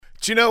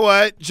Do you know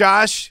what,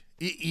 Josh?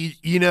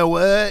 You know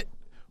what?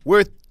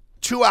 We're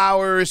 2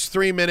 hours,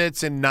 3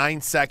 minutes, and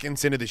 9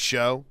 seconds into the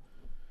show,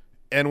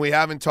 and we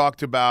haven't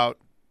talked about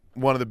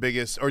one of the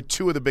biggest or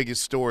two of the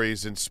biggest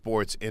stories in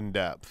sports in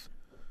depth.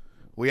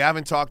 We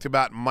haven't talked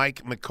about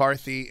Mike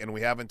McCarthy, and we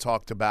haven't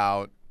talked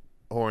about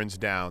horns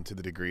down to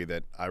the degree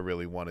that I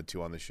really wanted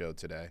to on the show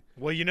today.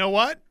 Well, you know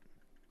what?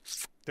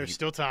 There's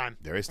still time.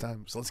 There is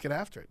time, so let's get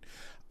after it.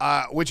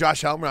 With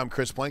Josh Helmer, I'm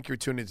Chris Plank. You're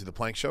tuned into The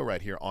Plank Show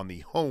right here on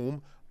the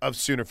home of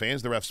Sooner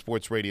fans, the Ref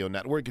Sports Radio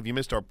Network. If you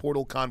missed our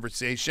portal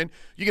conversation,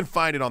 you can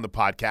find it on the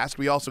podcast.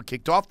 We also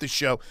kicked off the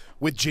show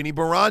with Ginny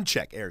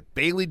Baranczyk. Eric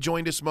Bailey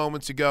joined us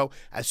moments ago.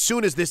 As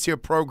soon as this here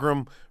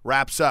program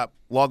wraps up,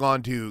 log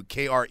on to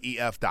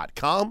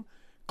kref.com,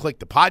 click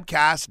the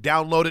podcast,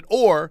 download it,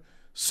 or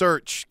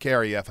search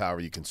KREF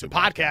however you consume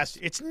Podcast.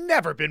 It's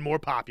never been more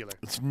popular.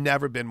 It's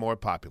never been more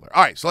popular.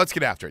 All right, so let's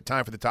get after it.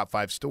 Time for the top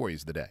 5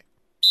 stories of the day.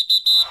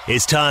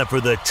 It's time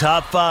for the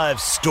top 5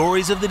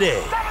 stories of the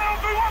day.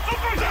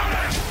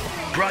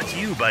 Brought to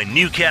you by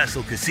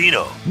Newcastle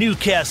Casino.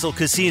 Newcastle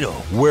Casino,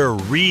 where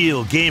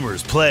real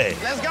gamers play.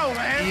 Let's go,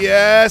 man.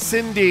 Yes,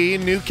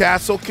 indeed.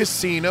 Newcastle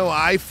Casino,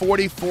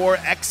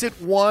 I-44, exit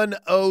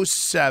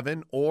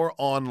 107, or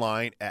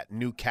online at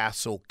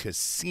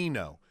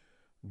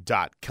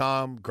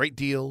newcastlecasino.com. Great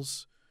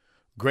deals,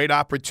 great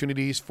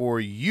opportunities for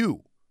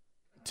you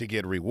to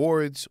get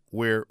rewards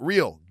where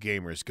real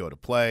gamers go to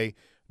play.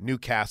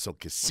 Newcastle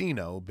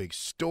Casino, big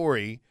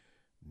story,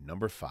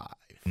 number 5.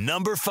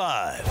 Number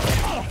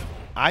 5.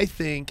 I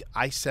think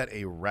I set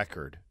a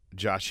record,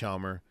 Josh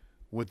Helmer,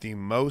 with the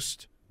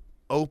most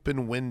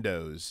open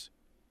windows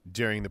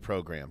during the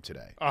program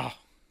today. Oh,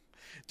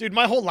 dude,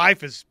 my whole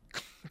life is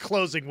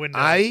closing windows.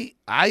 I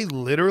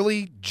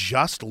literally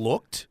just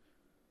looked,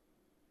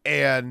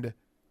 and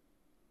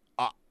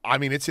I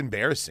mean, it's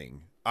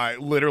embarrassing.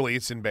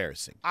 It's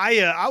embarrassing.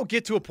 I'll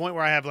get to a point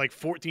where I have like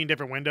 14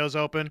 different windows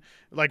open,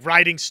 like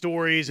writing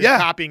stories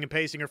and copying and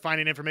pasting or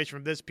finding information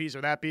from this piece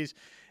or that piece.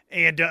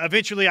 And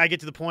eventually I get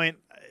to the point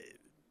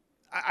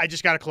I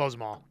just got to close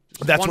them all.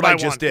 That's what I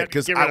just did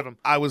because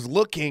I was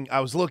looking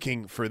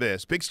for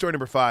this. Big story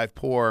number 5,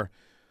 poor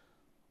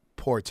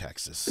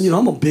Texas. You know,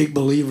 I'm a big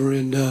believer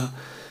in,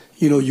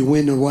 you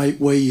win the right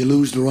way, you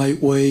lose the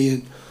right way.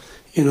 And,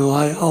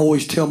 I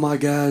always tell my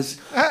guys,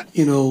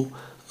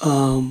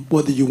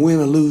 whether you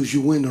win or lose,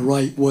 you win the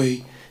right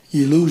way.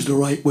 You lose the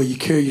right way. You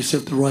carry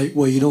yourself the right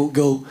way. You don't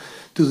go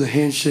through the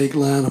handshake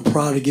line or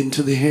try to get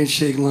into the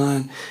handshake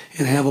line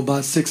and have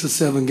about 6 or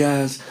 7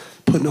 guys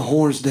putting the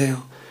horns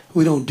down.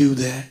 We don't do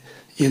that,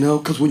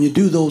 because when you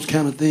do those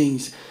kind of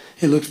things,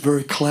 it looks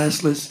very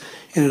classless,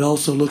 and it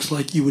also looks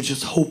like you were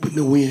just hoping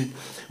to win.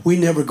 We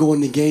never go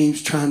into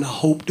games trying to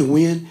hope to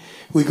win.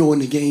 We go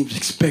into games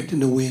expecting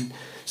to win.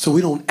 So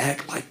we don't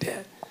act like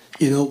that.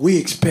 We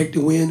expect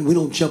to win. We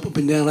don't jump up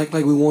and down like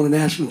we won a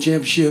national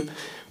championship.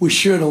 We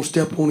sure don't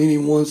step on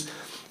anyone's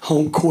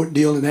home court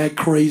deal and act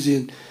crazy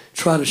and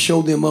try to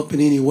show them up in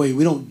any way.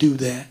 We don't do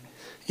that.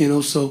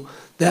 So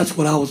that's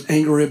what I was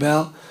angry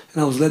about.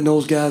 And I was letting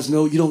those guys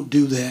know you don't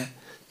do that.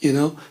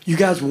 You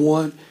guys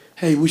won.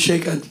 Hey, we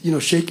shake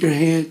your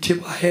hand,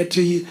 tip our hat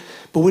to you,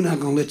 but we're not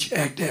going to let you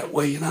act that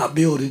way in our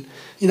building.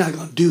 You're not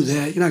going to do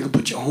that. You're not going to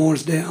put your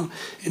horns down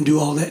and do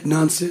all that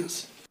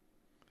nonsense.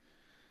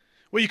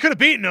 Well, you could have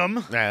beaten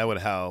them. Yeah, that would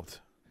have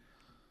helped.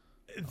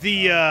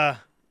 The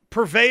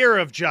purveyor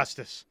of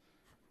justice.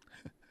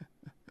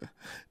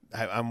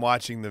 I'm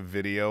watching the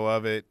video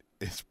of it.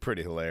 It's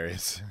pretty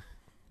hilarious.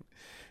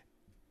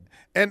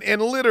 And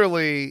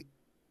literally,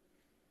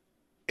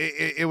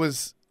 it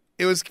was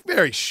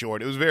very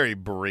short. It was very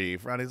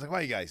brief. Right? He's like, "Why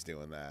are you guys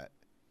doing that?"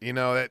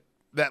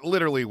 That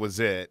literally was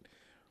it.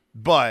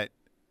 But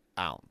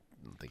I don't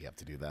think you have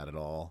to do that at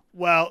all.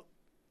 Well,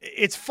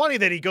 it's funny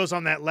that he goes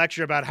on that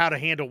lecture about how to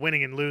handle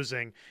winning and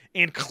losing,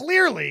 and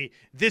clearly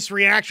this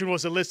reaction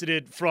was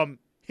elicited from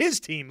his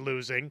team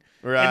losing,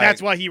 right. And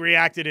that's why he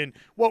reacted in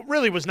what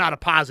really was not a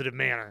positive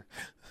manner.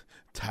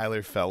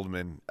 Tyler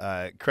Feldman,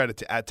 credit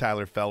to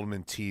 @Tyler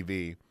Feldman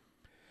TV.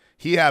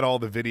 He had all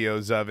the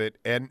videos of it,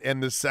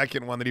 and the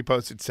second one that he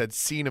posted said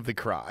 "scene of the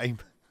crime."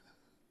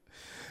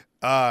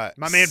 My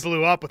man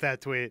blew up with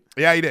that tweet.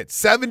 Yeah, he did.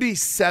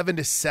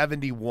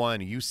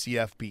 77-71,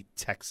 UCF beat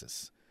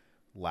Texas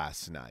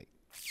last night.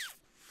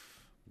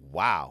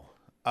 Wow.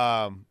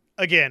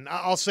 Again,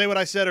 I'll say what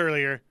I said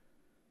earlier.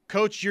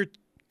 Coach your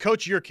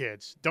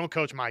kids. Don't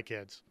coach my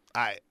kids.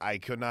 I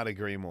could not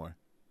agree more.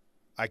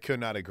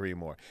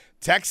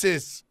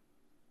 Texas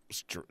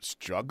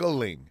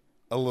struggling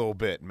a little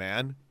bit,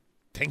 man.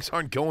 Things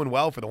aren't going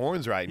well for the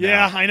Horns right now.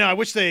 Yeah, I know. I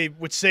wish they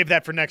would save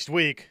that for next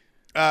week.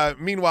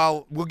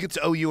 Meanwhile, we'll get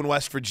to OU and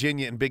West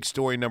Virginia in big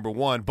story number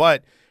 1,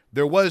 but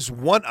there was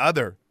one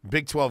other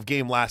Big 12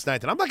 game last night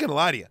that I'm not going to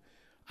lie to you.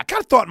 I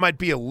kind of thought it might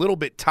be a little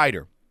bit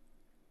tighter,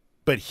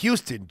 but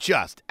Houston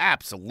just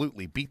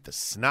absolutely beat the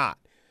snot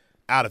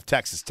out of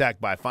Texas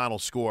Tech by a final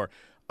score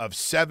of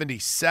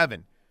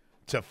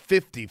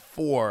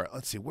 77-54.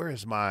 Let's see, where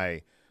is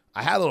I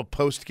had a little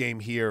post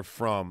game here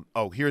from,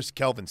 here's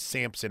Kelvin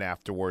Sampson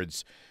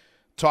afterwards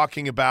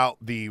talking about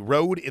the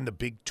road in the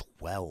Big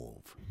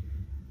 12.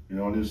 You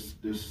know,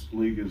 this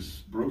league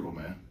is brutal,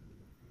 man.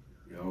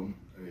 You know,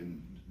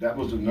 and that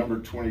was the number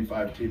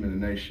 25 team in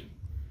the nation.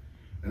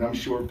 And I'm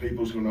sure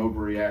people's going to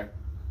overreact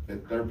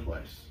at their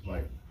place.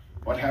 Like,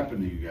 what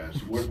happened to you guys?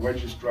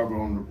 Where'd you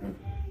struggle on?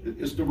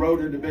 It's the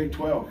road in the Big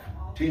 12.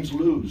 Teams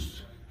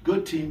lose.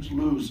 Good teams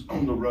lose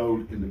on the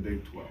road in the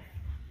Big 12.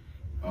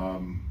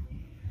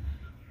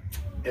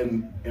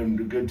 And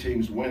the good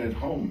teams win at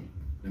home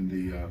in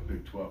the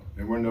Big 12.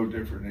 And we're no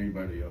different than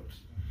anybody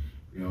else.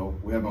 You know,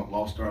 we haven't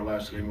lost our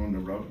last game on the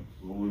road.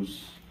 We'll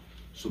lose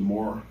some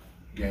more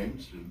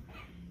games,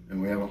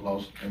 and we haven't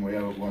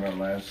won our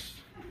last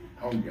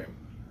home game.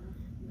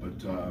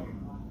 But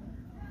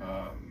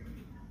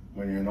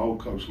when you're an old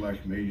coach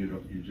like me,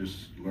 you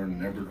just learn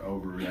never to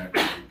overreact to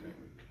anything,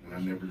 and I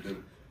never did.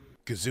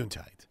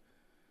 Gesundheit.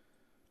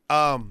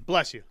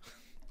 Bless you,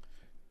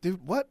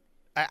 dude. What?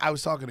 I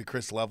was talking to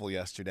Chris Level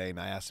yesterday, and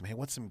I asked him, "Hey,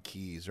 what's some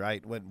keys?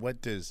 Right?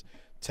 What does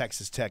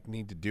Texas Tech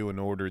need to do in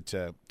order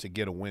to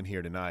get a win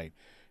here tonight?"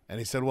 And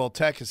he said, "Well,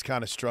 Tech has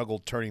kind of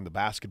struggled turning the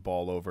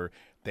basketball over.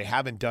 They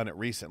haven't done it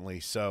recently,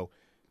 so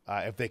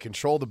if they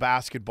control the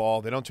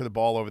basketball, they don't turn the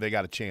ball over, they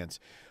got a chance."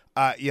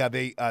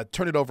 They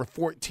turned it over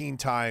 14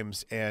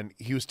 times, and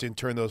Houston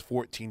turned those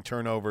 14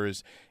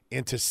 turnovers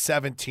into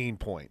 17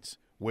 points,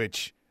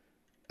 which,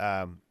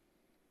 I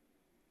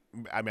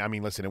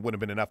mean, listen, it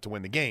wouldn't have been enough to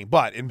win the game,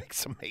 but it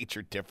makes a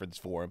major difference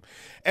for him.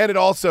 And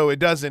it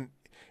doesn't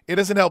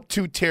help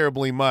too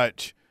terribly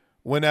much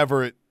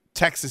whenever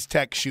Texas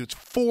Tech shoots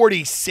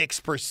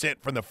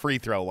 46% from the free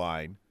throw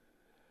line.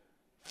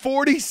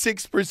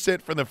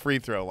 46% from the free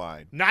throw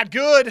line. Not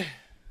good.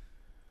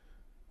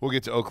 We'll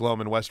get to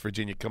Oklahoma and West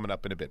Virginia coming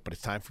up in a bit, but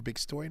it's time for big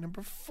story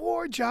number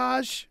 4,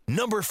 Josh.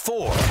 Number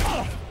 4.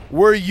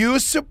 Were you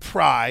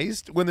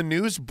surprised when the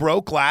news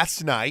broke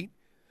last night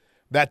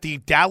that the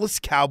Dallas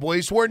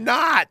Cowboys were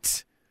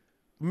not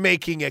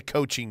making a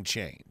coaching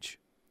change?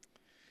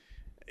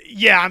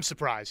 Yeah, I'm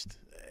surprised.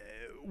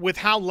 With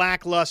how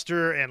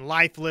lackluster and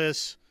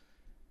lifeless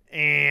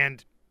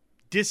and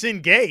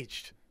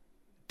disengaged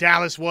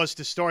Dallas was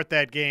to start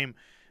that game,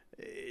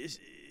 it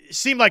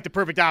seemed like the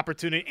perfect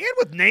opportunity. And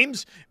with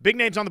names, big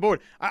names on the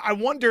board, I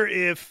wonder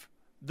if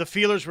the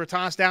feelers were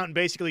tossed out and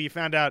basically you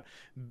found out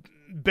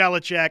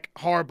Belichick,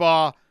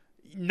 Harbaugh,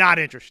 not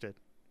interested.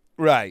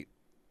 Right.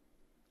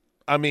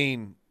 I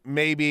mean,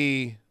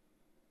 maybe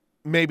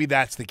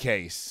that's the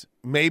case.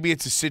 Maybe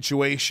it's a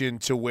situation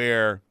to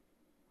where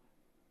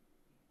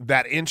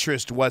that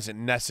interest wasn't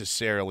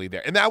necessarily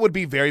there. And that would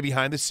be very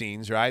behind the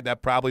scenes, right?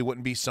 That probably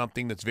wouldn't be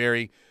something that's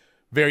very,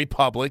 very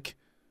public.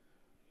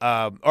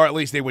 Or at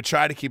least they would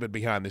try to keep it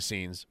behind the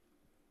scenes.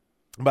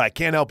 But I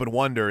can't help but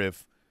wonder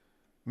if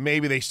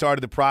maybe they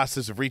started the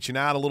process of reaching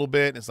out a little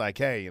bit. And it's like,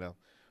 hey,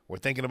 we're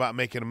thinking about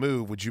making a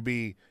move. Would you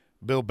be,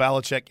 Bill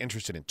Belichick,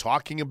 interested in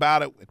talking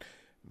about it?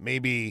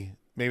 Maybe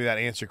that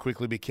answer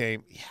quickly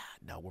became, yeah,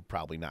 no, we're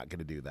probably not going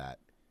to do that.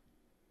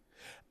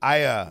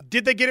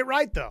 Did they get it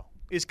right, though?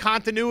 Is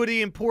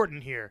continuity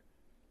important here?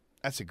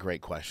 That's a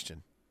great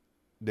question.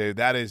 Dude,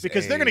 that is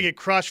because they're going to get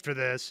crushed for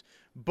this,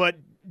 but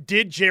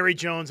did Jerry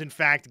Jones, in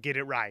fact, get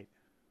it right?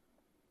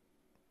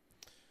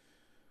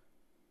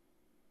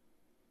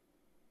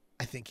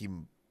 I think he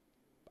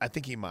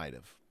might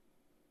have.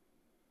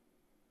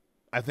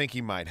 I think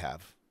he might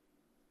have.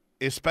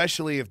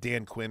 Especially if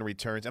Dan Quinn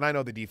returns. And I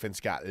know the defense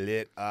got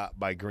lit up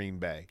by Green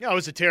Bay. Yeah, it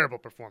was a terrible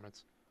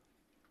performance.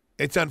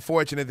 It's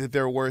unfortunate that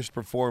their worst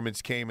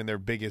performance came in their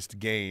biggest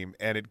game,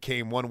 and it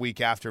came 1 week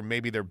after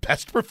maybe their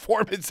best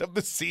performance of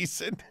the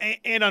season.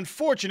 And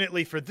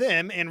unfortunately for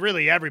them, and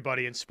really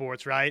everybody in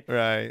sports, right?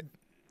 Right.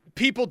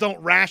 People don't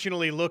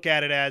rationally look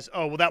at it as,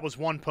 oh, well, that was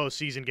one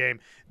postseason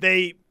game.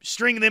 They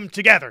string them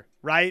together,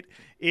 right?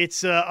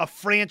 It's a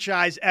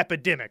franchise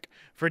epidemic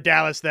for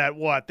Dallas that,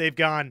 they've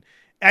gone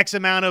X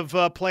amount of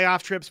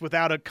playoff trips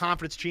without a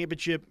conference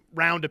championship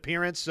round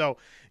appearance. So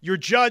you're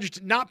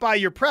judged not by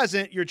your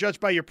present, you're judged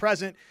by your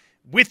present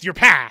with your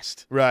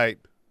past. Right.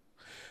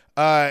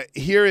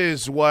 Here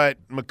is what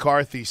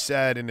McCarthy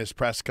said in his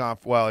press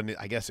conference. Well,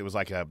 I guess it was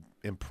like a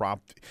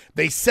impromptu.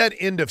 They said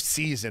end of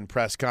season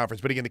press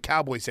conference, but again, the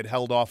Cowboys had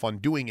held off on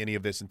doing any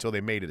of this until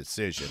they made a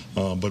decision.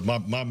 But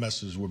my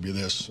message would be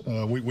this: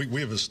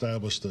 we have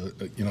established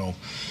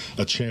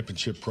a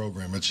championship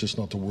program. It's just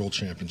not the world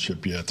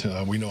championship yet.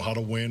 We know how to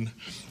win.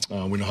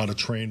 We know how to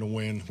train to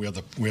win. We have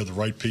the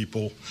right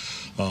people,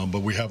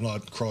 but we have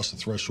not crossed the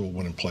threshold of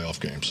winning playoff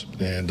games.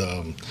 And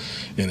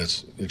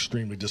it's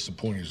extremely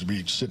disappointing to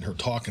be sitting here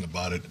talking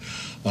about it.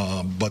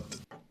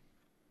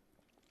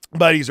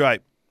 But he's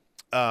right.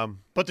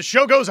 But the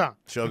show goes on.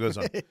 Show goes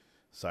on.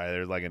 Sorry,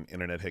 there's like an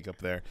internet hiccup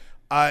there.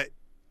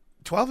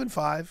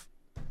 12-5.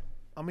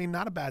 I mean,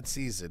 not a bad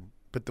season,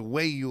 but the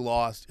way you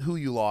lost, who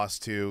you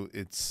lost to,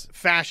 it's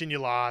fashion you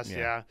lost.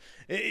 Yeah.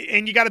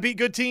 And you got to beat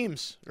good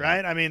teams,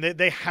 right? I mean,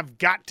 they have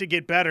got to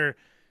get better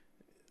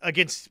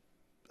against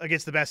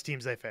the best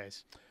teams they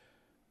face.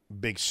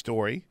 Big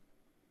story.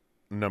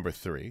 Number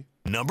 3.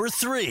 Number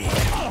 3.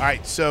 All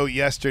right. So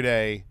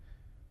yesterday,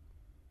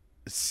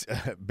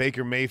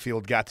 Baker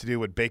Mayfield got to do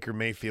what Baker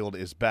Mayfield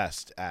is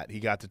best at. He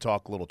got to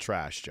talk a little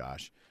trash,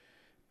 Josh.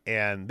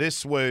 And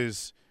this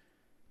was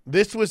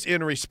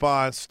in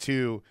response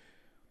to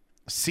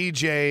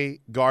C.J.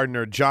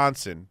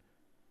 Gardner-Johnson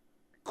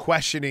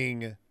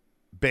questioning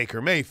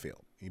Baker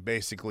Mayfield. He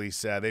basically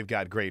said they've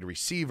got great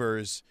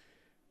receivers.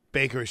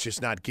 Baker's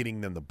just not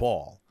getting them the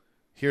ball.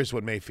 Here's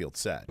what Mayfield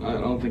said. I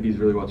don't think he's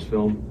really watched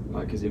film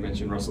because he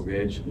mentioned Russell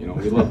Gage. We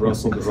love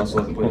Russell, but Russell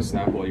hasn't played a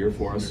snap all year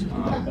for us.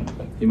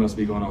 He must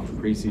be going off the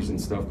preseason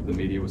stuff that the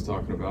media was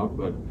talking about.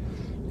 But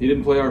he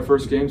didn't play our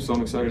first game, so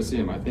I'm excited to see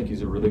him. I think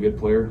he's a really good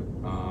player.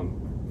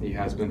 He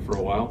has been for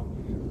a while.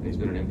 He's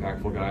been an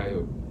impactful guy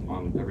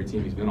on every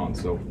team he's been on.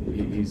 So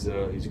he's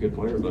a good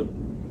player, but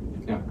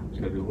yeah, he's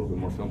got to do a little bit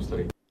more film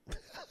study.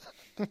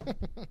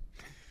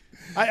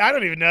 I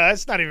don't even know.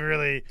 That's not even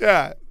really.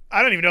 Yeah.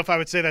 I don't even know if I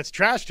would say that's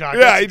trash talk.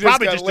 Yeah, he just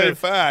got to lay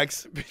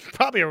facts.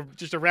 Probably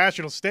just a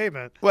rational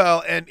statement.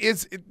 Well, and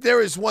there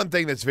is one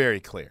thing that's very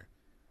clear.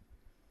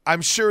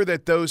 I'm sure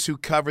that those who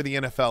cover the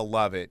NFL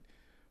love it,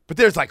 but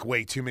there's like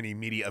way too many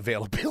media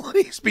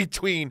availabilities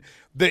between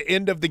the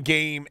end of the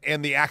game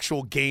and the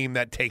actual game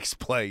that takes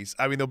place.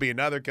 I mean, there'll be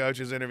another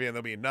coach's interview and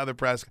there'll be another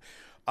press.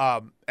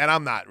 And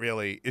I'm not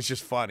really. It's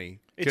just funny.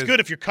 It's good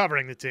if you're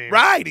covering the team.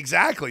 Right,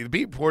 exactly. The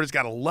beat reporter's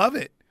got to love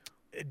it.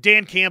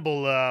 Dan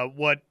Campbell,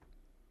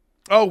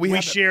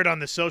 we shared on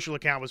the social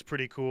account was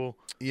pretty cool.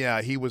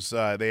 Yeah, he was.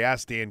 They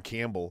asked Dan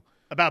Campbell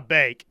about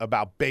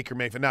Baker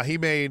Mayfield. Now, he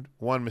made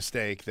one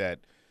mistake that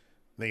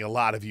I think a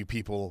lot of you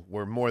people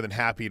were more than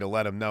happy to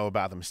let him know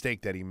about the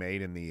mistake that he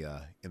made in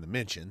the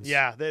mentions.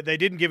 Yeah, they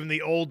didn't give him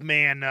the old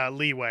man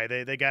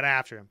leeway. They got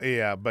after him.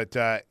 Yeah,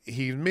 but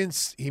he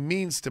means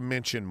to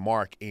mention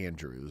Mark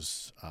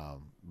Andrews.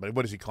 But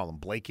what does he call him?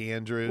 Blake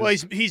Andrews? Well,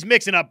 he's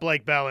mixing up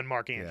Blake Bell and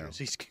Mark Andrews.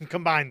 Yeah. He's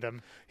combined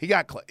them. He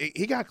got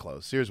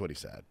close. Here's what he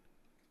said.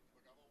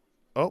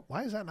 Oh,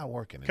 why is that not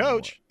working anymore?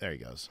 Coach. There he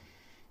goes.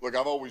 Look,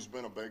 I've always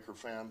been a Baker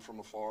fan from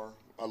afar.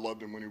 I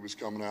loved him when he was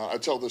coming out. I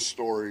tell this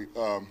story.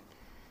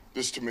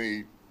 This, to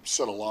me,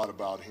 said a lot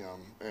about him.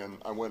 And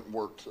I went and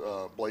worked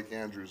Blake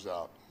Andrews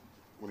out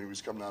when he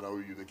was coming out of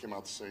OU. They came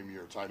out the same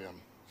year, tight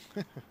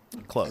end.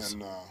 Close.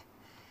 And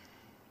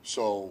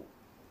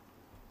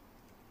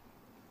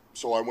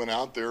so I went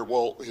out there.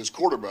 Well, his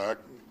quarterback,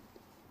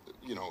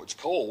 it's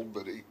cold,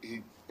 but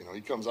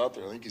he comes out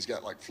there. I think he's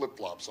got like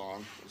flip-flops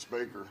on. It's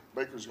Baker.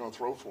 Baker's going to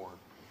throw for him.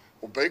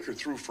 Well, Baker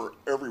threw for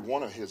every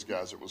one of his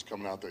guys that was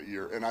coming out that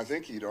year. And I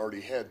think he'd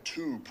already had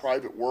 2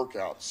 private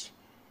workouts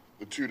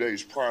the 2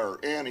 days prior,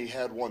 and he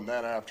had one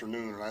that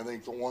afternoon, and I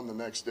think the one the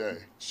next day.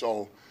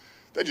 So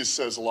that just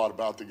says a lot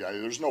about the guy.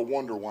 There's no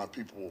wonder why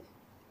people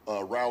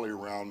rally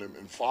around him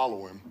and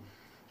follow him,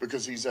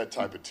 because he's that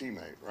type of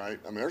teammate, right?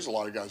 I mean, there's a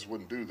lot of guys who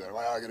wouldn't do that.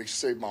 I got to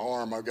save my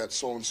arm. I've got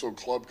so-and-so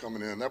club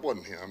coming in. That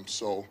wasn't him.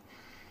 So,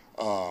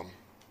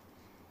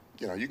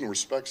 you can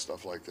respect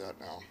stuff like that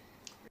now.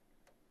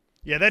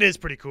 Yeah, that is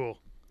pretty cool.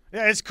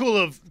 Yeah, it's cool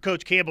of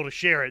Coach Campbell to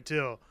share it,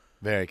 too.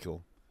 Very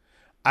cool.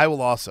 I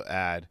will also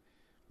add,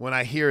 when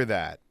I hear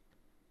that,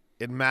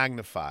 it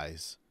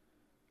magnifies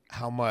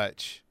how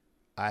much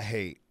I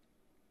hate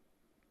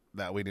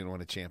that we didn't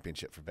win a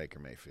championship for Baker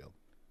Mayfield.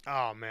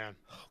 Oh, man.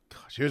 Oh,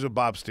 gosh. Here's what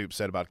Bob Stoops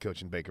said about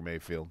coaching Baker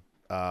Mayfield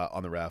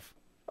on the Ref.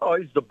 Oh,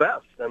 he's the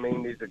best. I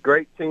mean, he's a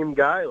great team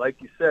guy.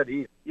 Like you said,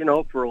 he,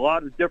 for a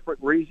lot of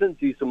different reasons,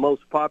 he's the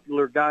most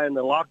popular guy in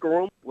the locker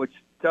room, which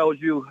tells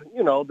you,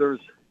 there's,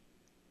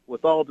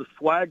 with all the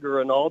swagger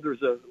and all,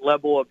 there's a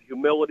level of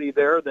humility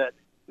there that,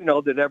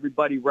 that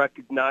everybody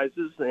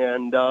recognizes.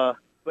 And,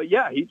 but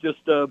yeah, he's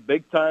just a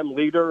big-time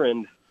leader,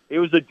 and he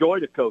was a joy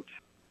to coach,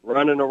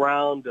 running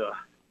around,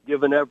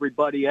 giving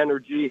everybody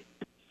energy,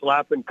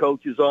 slapping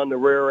coaches on the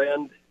rear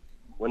end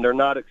when they're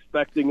not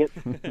expecting it,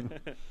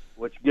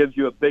 which gives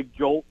you a big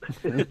jolt.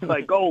 It's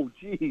like, oh,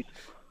 geez.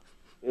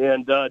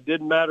 And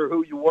didn't matter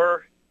who you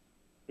were.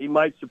 He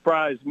might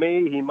surprise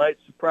me. He might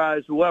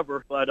surprise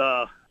whoever. But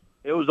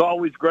it was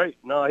always great.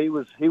 No, he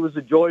was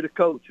a joy to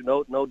coach.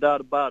 No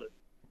doubt about it.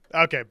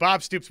 Okay,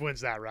 Bob Stoops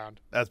wins that round.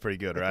 That's pretty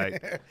good,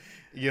 right?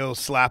 You'll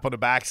slap on the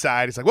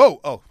backside. He's like,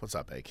 whoa, oh, what's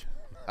up, Bake?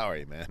 How are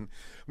you, man?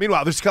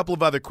 Meanwhile, there's a couple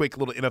of other quick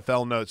little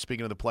NFL notes,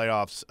 speaking of the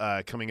playoffs,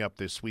 coming up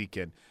this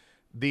weekend.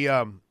 The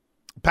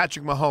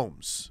Patrick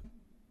Mahomes.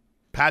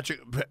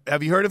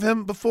 Have you heard of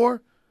him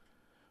before?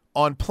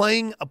 On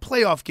playing a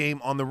playoff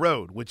game on the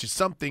road, which is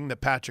something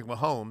that Patrick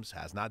Mahomes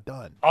has not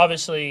done.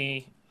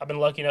 Obviously, I've been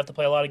lucky enough to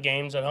play a lot of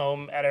games at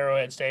home at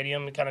Arrowhead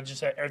Stadium. It kind of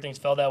just everything's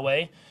fell that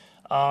way.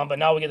 But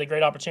now we get the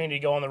great opportunity to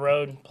go on the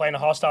road, play in a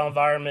hostile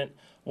environment,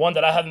 one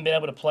that I haven't been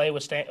able to play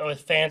with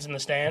fans in the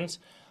stands.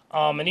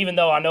 And even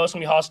though I know it's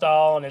going to be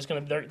hostile and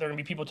there are going to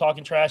be people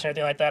talking trash and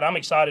everything like that, I'm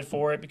excited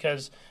for it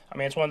because,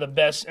 it's one of the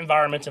best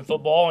environments in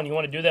football, and you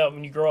want to do that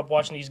when you grow up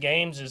watching these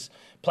games is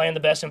playing the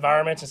best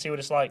environments and see what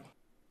it's like.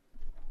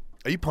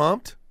 Are you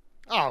pumped?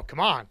 Oh,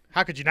 come on.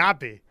 How could you not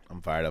be?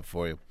 I'm fired up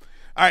for you.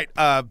 All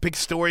right, big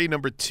story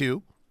number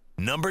 2.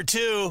 Number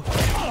 2.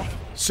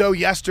 So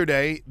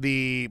yesterday,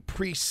 the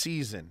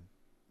preseason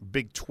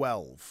Big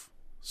 12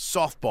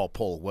 softball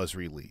poll was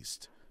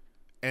released.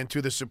 And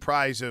to the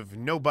surprise of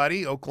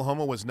nobody,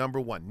 Oklahoma was number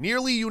 1.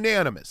 Nearly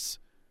unanimous.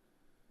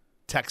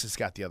 Texas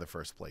got the other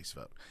first place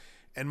vote.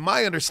 And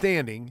my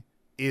understanding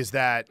is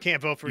that you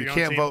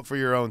can't vote for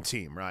your own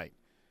team, right?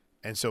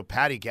 And so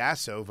Patty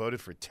Gasso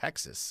voted for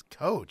Texas.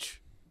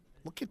 Coach,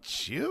 look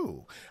at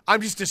you.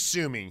 I'm just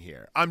assuming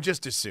here.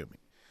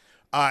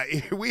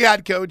 We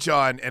had Coach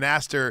on and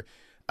asked her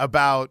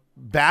about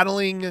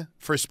battling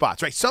for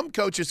spots, right? Some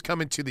coaches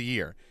come into the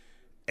year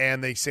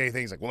and they say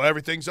things like, well,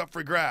 everything's up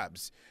for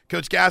grabs.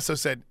 Coach Gasso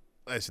said,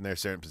 listen, there are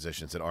certain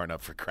positions that aren't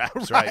up for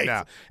grabs right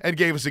now, and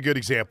gave us a good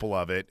example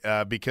of it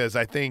because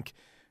I think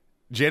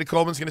Jada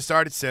Coleman's going to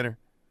start at center.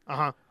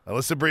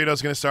 Alyssa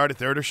Brito's going to start at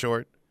third or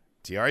short.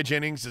 Tiara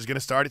Jennings is going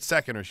to start at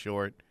second or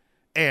short.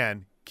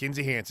 And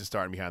Kinsey Hansen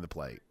starting behind the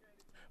plate.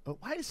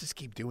 But why does this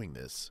keep doing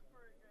this?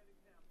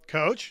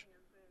 Coach?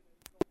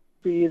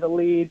 Be the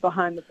lead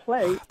behind the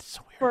plate.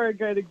 So for a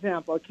good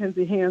example,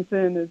 Kinsey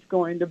Hansen is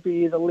going to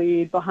be the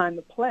lead behind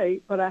the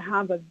plate, but I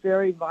have a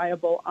very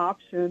viable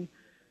option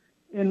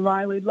in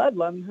Riley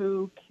Ludlam,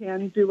 who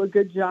can do a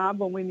good job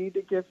when we need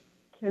to give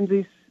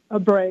Kinsey a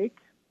break.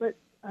 But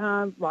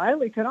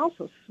Riley can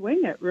also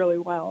swing it really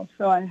well.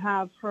 So I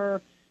have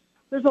her.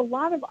 There's a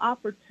lot of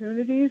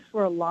opportunities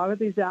for a lot of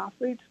these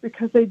athletes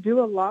because they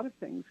do a lot of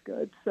things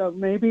good. So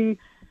maybe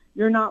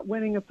you're not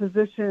winning a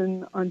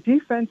position on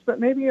defense, but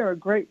maybe you're a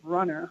great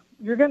runner.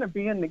 You're going to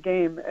be in the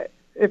game.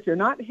 If you're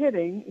not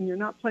hitting and you're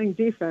not playing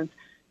defense,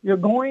 you're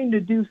going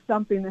to do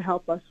something to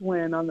help us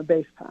win on the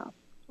base path.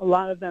 A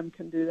lot of them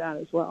can do that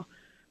as well.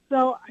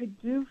 So I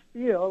do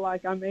feel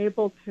like I'm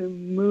able to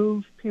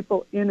move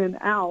people in and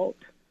out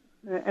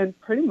and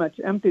pretty much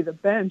empty the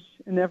bench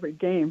in every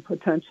game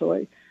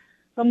potentially.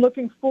 So I'm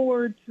looking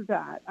forward to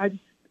that.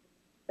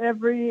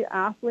 Every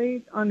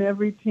athlete on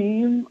every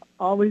team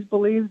always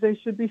believes they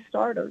should be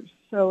starters.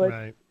 So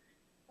it's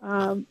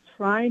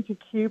trying to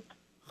keep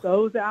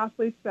those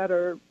athletes that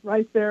are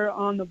right there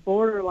on the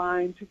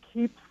borderline to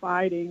keep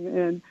fighting.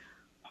 And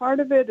part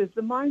of it is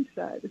the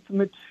mindset. It's the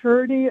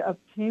maturity of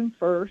team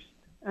first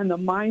and the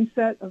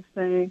mindset of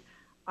saying,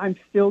 I'm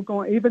still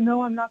going, even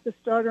though I'm not the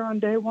starter on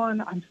day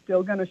one, I'm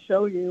still going to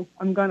show you.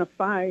 I'm going to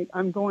fight.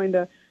 I'm going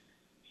to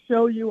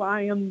show you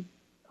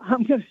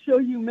I'm going to show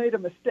you made a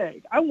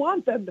mistake. I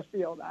want them to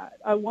feel that.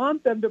 I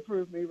want them to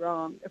prove me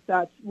wrong, if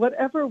that's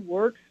whatever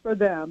works for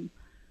them.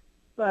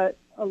 But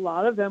a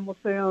lot of them will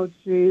say, oh,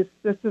 geez,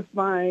 this is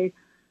my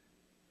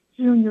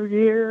junior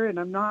year, and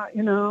I'm not,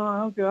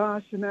 oh,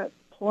 gosh, and that's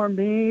poor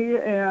me.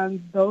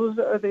 And those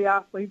are the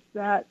athletes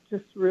that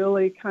just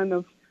really kind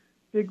of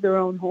dig their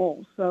own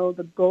hole. So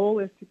the goal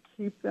is to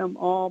keep them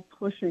all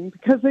pushing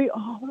because they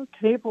all are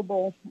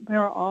capable.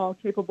 They're all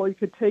capable. You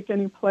could take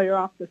any player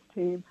off this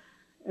team,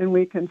 and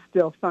we can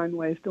still find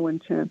ways to win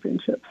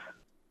championships.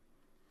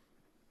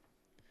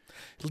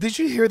 Did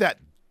you hear that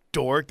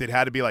dork that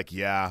had to be like,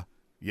 yeah,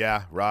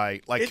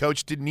 right? Like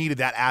Coach needed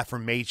that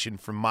affirmation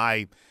from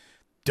my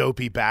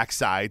dopey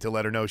backside to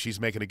let her know she's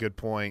making a good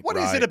point. What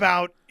is it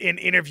about an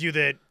interview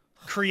that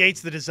creates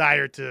the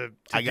desire to do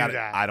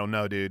that? I don't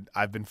know, dude.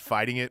 I've been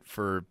fighting it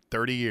for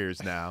 30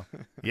 years now.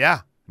 Yeah.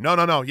 No.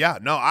 Yeah.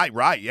 No,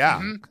 yeah.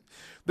 Mm-hmm.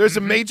 There's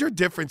a major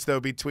difference, though,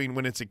 between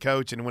when it's a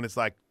coach and when it's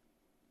like,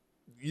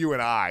 you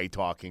and I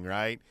talking,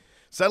 right?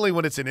 Suddenly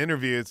when it's an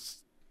interview,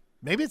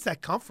 maybe it's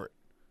that comfort.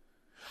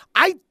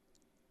 I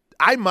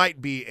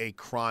might be a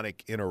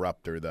chronic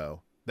interrupter,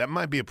 though. That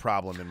might be a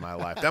problem in my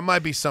life. That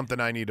might be something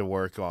I need to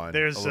work on a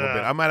little bit.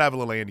 I might have a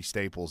little Andy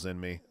Staples in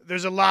me.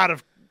 There's a lot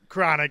of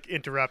chronic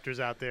interrupters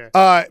out there.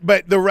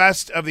 But the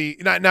rest of the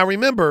now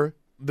remember,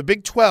 the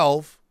Big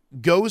 12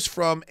 goes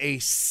from a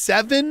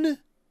 7-team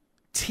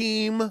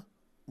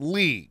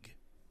league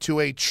to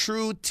a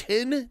true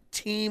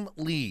 10-team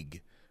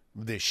league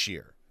this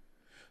year.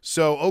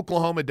 So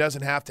Oklahoma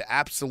doesn't have to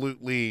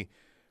absolutely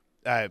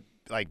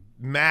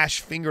mash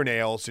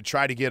fingernails to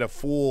try to get a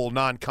full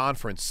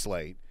non-conference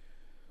slate.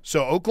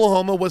 So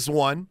Oklahoma was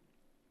 1.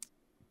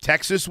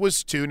 Texas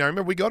was 2. Now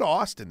remember, we go to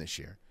Austin this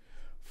year.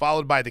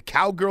 Followed by the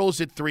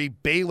Cowgirls at 3,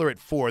 Baylor at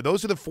 4.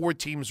 Those are the 4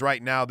 teams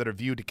right now that are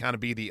viewed to kind of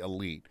be the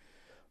elite.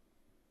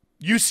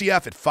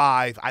 UCF at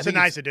 5. It's a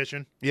nice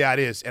addition. Yeah, it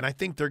is. And I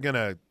think they're going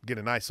to get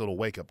a nice little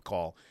wake-up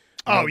call.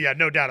 Yeah,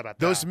 no doubt about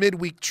that. Those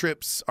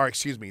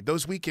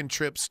those weekend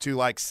trips to,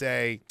 like,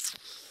 say,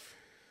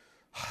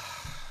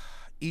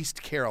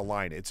 East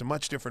Carolina. It's a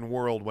much different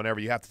world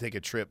whenever you have to take a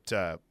trip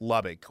to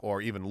Lubbock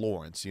or even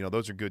Lawrence.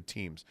 Those are good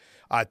teams.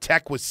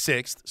 Tech was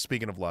 6th,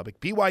 speaking of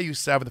Lubbock. BYU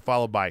 7th,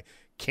 followed by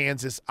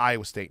Kansas,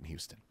 Iowa State, and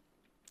Houston.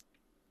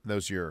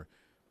 Those are your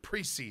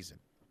preseason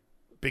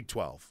Big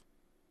 12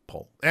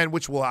 poll, and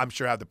which will, I'm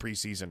sure, have the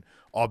preseason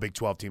all Big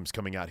 12 teams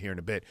coming out here in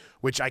a bit,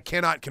 which I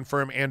cannot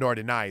confirm and or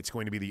deny it's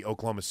going to be the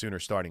Oklahoma Sooner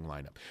starting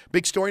lineup.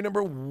 Big story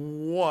number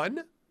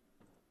 1.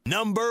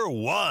 Number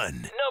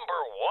one.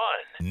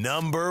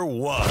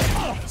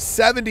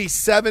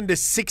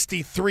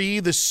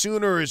 77-63, the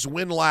Sooners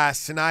win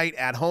last night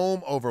at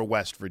home over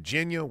West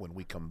Virginia. When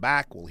we come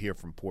back, we'll hear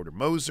from Porter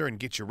Moser and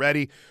get you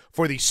ready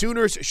for the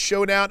Sooners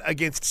showdown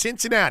against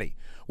Cincinnati,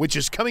 which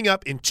is coming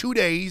up in 2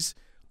 days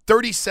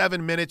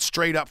 37 minutes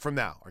straight up from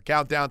now. Our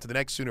countdown to the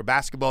next Sooner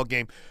basketball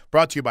game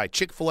brought to you by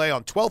Chick-fil-A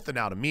on 12th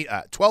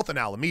and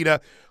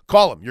Alameda.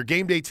 Call them, your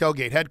game day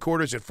tailgate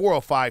headquarters at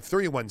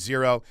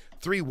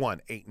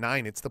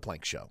 405-310-3189. It's The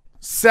Plank Show.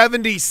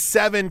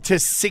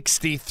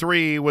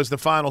 77-63 was the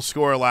final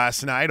score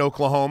last night.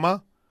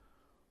 Oklahoma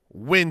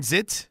wins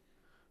it.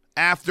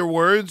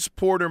 Afterwards,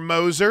 Porter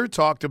Moser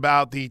talked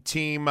about the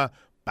team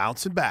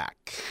bouncing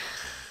back.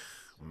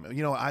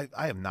 You know, I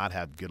have not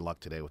had good luck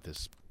today with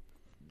this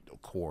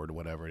cord,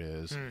 whatever it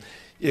is.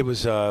 It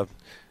was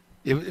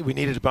we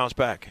needed to bounce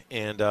back,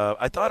 and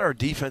I thought our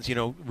defense,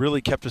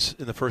 really kept us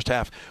in the first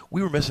half.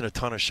 We were missing a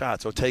ton of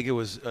shots. Otega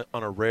was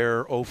on a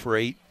rare 0 for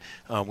 8.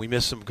 We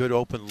missed some good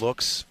open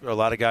looks. A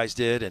lot of guys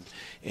did,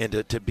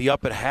 and to be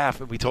up at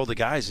half, and we told the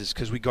guys is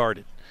because we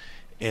guarded.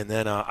 And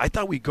then I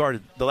thought we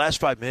guarded the last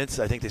 5 minutes.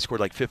 I think they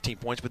scored like 15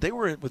 points, but they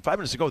were with 5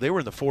 minutes to go. They were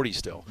in the 40s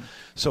still.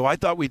 So I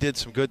thought we did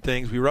some good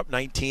things. We were up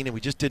 19, and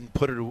we just didn't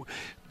put it.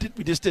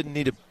 We just didn't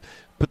need to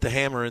put the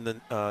hammer in the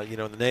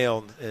in the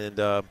nail. And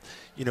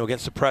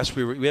against the press,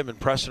 we haven't been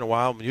pressed in a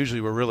while.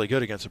 Usually we're really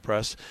good against the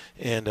press,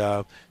 and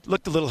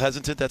looked a little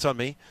hesitant. That's on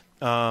me.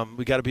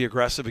 We got to be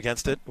aggressive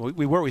against it.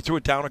 We threw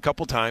it down a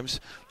couple times.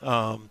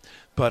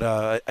 But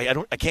I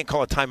can't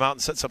call a timeout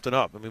and set something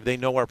up. I mean, they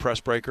know our press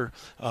breaker,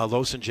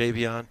 Los and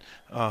Javion.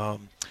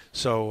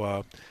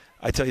 So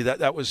I tell you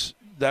that was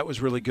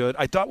really good.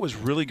 I thought was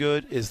really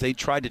good is they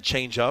tried to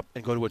change up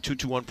and go to a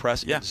 2-2-1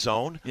 press in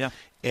zone. Yeah.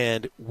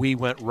 And we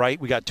went right.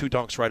 We got 2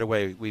 dunks right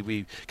away.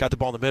 We got the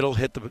ball in the middle,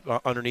 hit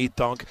the underneath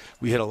dunk.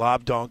 We hit a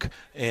lob dunk,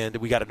 and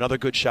we got another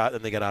good shot,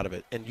 and they got out of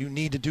it. And you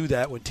need to do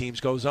that when teams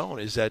go zone,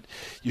 is that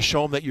you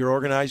show them that you're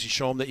organized, you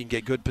show them that you can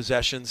get good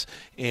possessions,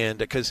 and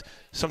because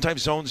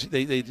sometimes zones,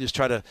 they just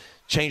try to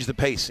change the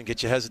pace and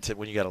get you hesitant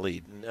when you got a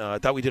lead. And, I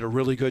thought we did a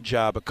really good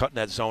job of cutting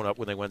that zone up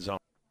when they went zone.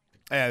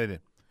 Yeah, they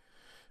did.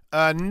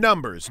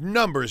 Numbers,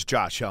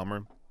 Josh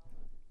Helmer.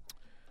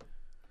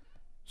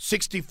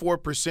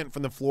 64%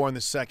 from the floor in the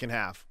second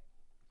half.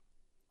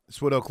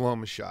 That's what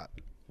Oklahoma shot.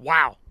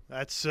 Wow.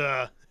 That's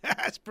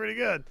pretty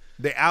good.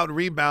 They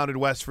out-rebounded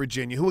West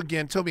Virginia, who,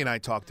 again, Toby and I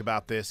talked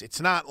about this.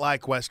 It's not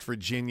like West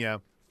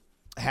Virginia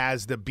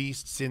has the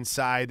beasts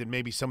inside that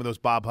maybe some of those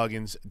Bob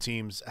Huggins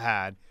teams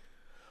had.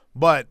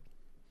 But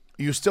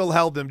you still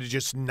held them to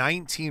just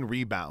 19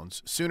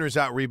 rebounds. Sooners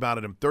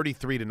out-rebounded them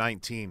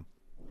 33-19.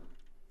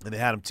 And they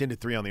had them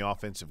 10-3 on the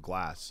offensive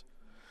glass.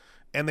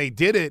 And they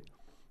did it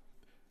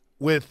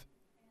with,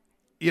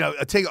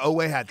 Otega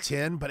Oweh had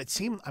 10, but it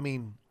seemed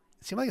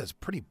like it was a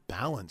pretty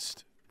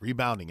balanced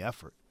rebounding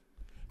effort.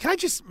 Can I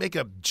just make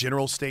a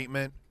general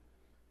statement?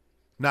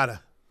 I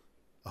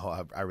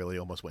really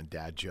almost went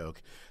dad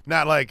joke.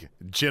 Not like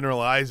General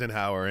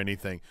Eisenhower or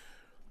anything.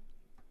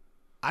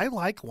 I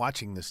like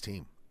watching this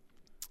team.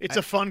 It's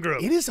a fun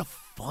group. It is a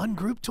fun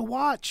group to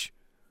watch.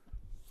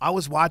 I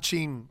was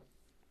kind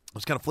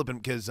of flipping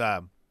because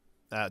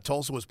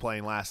Tulsa was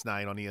playing last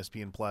night on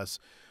ESPN+.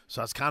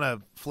 So I was kind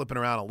of flipping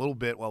around a little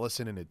bit while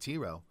listening to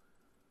T-Row.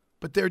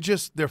 But they're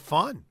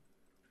fun.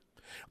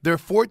 They're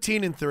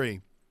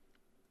 14-3,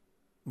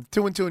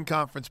 2-2 in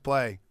conference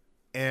play,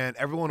 and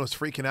everyone was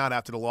freaking out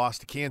after the loss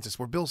to Kansas,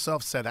 where Bill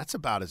Self said that's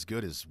about as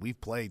good as we've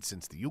played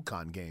since the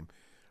UConn game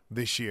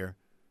this year.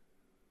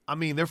 I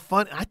mean, they're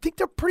fun. I think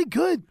they're pretty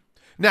good.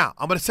 Now,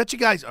 I'm going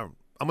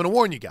to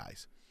warn you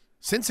guys.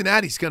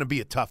 Cincinnati's going to be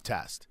a tough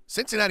test.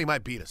 Cincinnati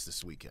might beat us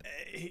this weekend.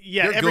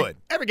 They're good.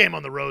 Every game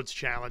on the road's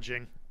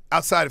challenging.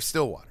 Outside of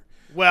Stillwater.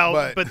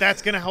 Well, but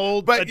that's going to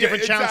hold a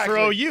different challenge for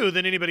OU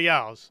than anybody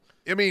else.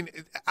 I mean,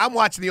 I'm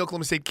watching the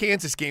Oklahoma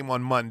State-Kansas game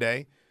on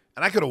Monday,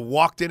 and I could have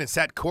walked in and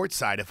sat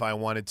courtside if I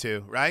wanted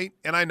to, right?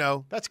 And I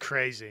know. That's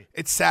crazy.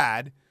 It's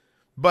sad,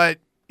 but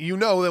you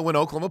know that when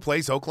Oklahoma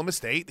plays Oklahoma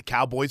State, the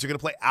Cowboys are going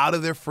to play out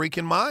of their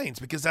freaking minds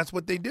because that's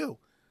what they do.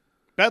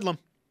 Bedlam.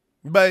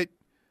 But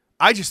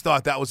I just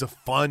thought that was a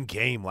fun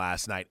game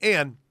last night.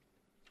 And,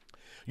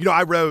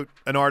 I wrote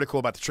an article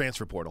about the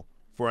transfer portal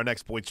for our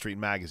next Boyd Street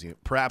magazine.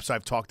 Perhaps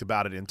I've talked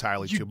about it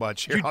entirely too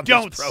much here on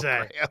this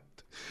program.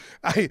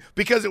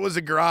 Because it was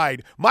a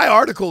grind. My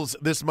articles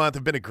this month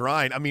have been a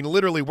grind. I mean,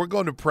 literally, we're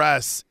going to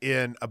press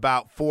in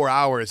about 4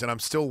 hours, and I'm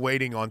still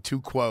waiting on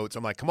 2 quotes.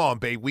 I'm like, come on,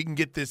 babe, we can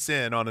get this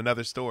in on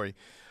another story.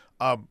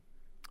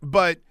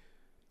 But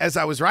as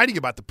I was writing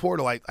about the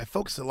portal, I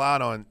focused a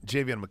lot on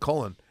Javion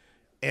McCullough.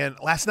 And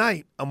last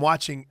night, I'm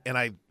watching, and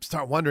I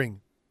start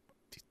wondering,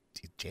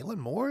 is Jalen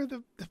Moore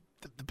the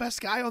best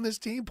guy on this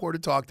team? Porter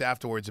talked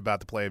afterwards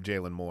about the play of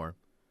Jalen Moore.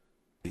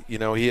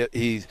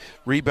 He's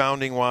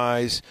rebounding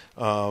wise.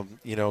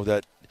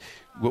 That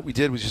what we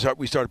did was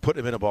we started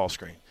putting him in a ball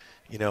screen.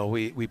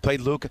 We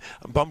played Luke.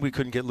 I'm bummed we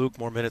couldn't get Luke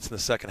more minutes in the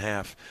second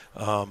half.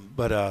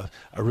 But I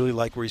really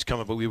like where he's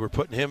coming. But we were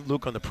putting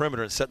Luke on the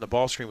perimeter and setting the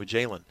ball screen with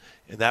Jalen,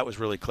 and that was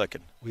really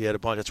clicking. We had a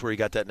bunch. That's where he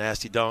got that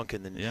nasty dunk,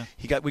 and then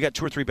we got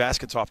 2 or 3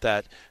 baskets off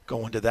that,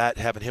 going to that,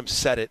 having him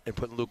set it and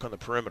putting Luke on the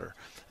perimeter.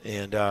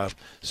 And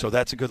so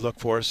that's a good look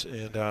for us.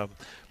 And I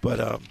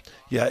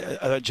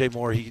thought Jay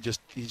Moore, he's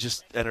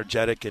just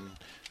energetic and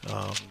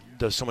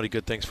does so many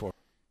good things for us.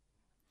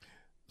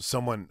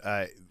 someone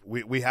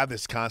we have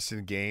this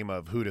constant game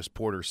of who does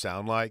Porter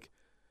sound like.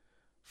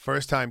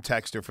 First time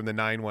texter from the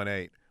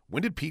 918.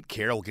 When did Pete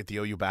Carroll get the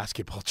OU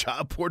basketball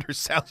job? Porter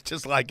sounds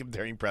just like him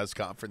during press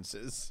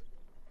conferences.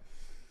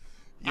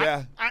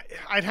 Yeah,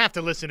 I'd have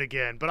to listen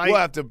again, but we'll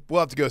have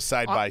to go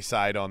side by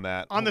side on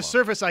that. On the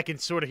surface, I can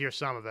sort of hear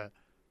some of it.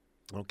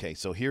 Okay,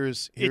 so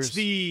here's it's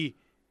the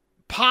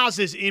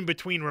pauses in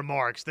between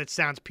remarks that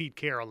sounds Pete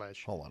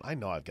Carroll-ish. Hold on, I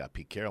know I've got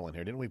Pete Carroll in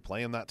here. Didn't we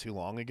play him not too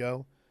long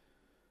ago?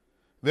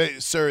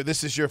 Sir,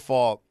 this is your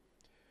fault.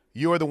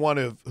 You are the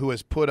one who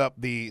has put up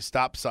the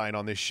stop sign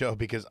on this show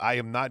because I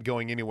am not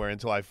going anywhere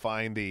until I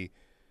find the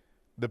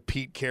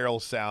Pete Carroll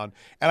sound.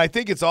 And I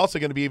think it's also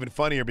going to be even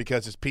funnier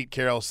because it's Pete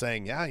Carroll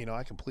saying, yeah,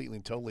 I completely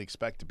and totally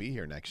expect to be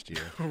here next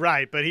year.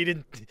 Right, but he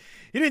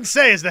didn't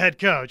say as the head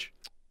coach.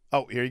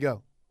 Oh, here you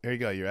go. Here you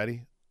go. You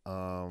ready?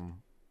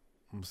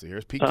 Let's see.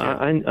 Here's Pete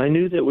Carroll. I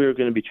knew that we were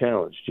going to be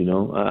challenged,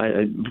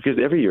 because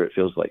every year it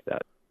feels like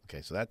that.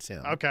 Okay, so that's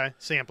him. Okay,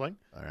 sampling.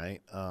 All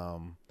right.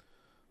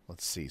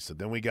 Let's see. So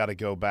then we got to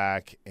go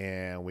back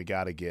and we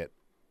got to get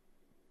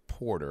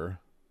Porter.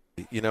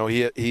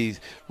 He's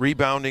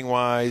rebounding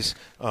wise.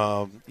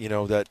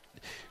 That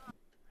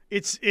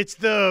it's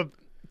the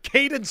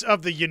cadence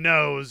of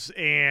the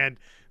and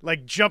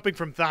like jumping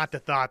from thought to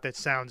thought that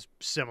sounds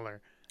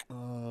similar.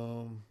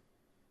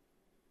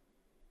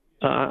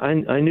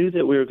 I knew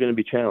that we were going to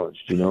be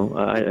challenged,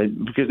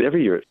 because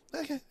every year.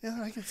 Okay,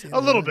 yeah, I can see it. A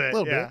little bit. A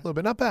little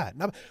bit. Not bad.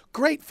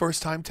 Great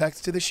first time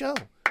text to the show.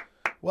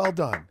 Well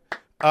done.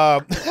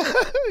 Yeah,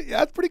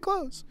 that's pretty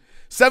close.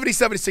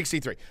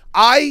 77-63.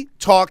 I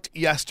talked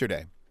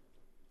yesterday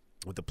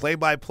with the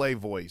play-by-play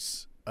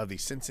voice of the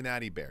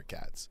Cincinnati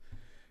Bearcats,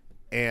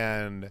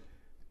 and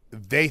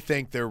they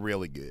think they're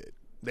really good.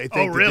 They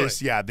think really?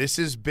 This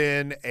has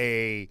been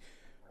a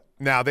 –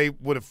 now, they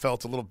would have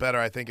felt a little better,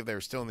 I think, if they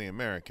were still in the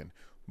American,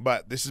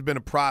 but this has been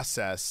a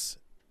process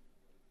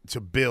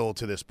to build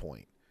to this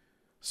point.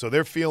 So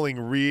they're feeling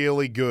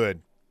really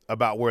good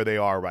about where they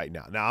are right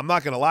now. Now, I'm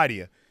not going to lie to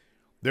you.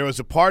 There was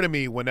a part of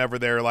me whenever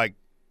they were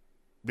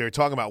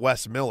talking about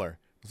Wes Miller.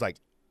 It was like,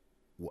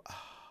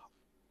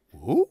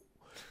 who?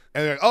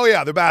 And they're like, oh,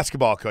 yeah, their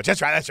basketball coach.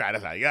 That's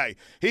right. Yeah,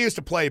 he used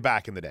to play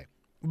back in the day.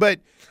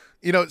 But,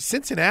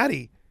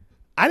 Cincinnati,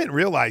 I didn't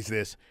realize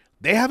this.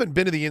 They haven't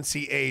been to the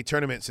NCAA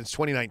tournament since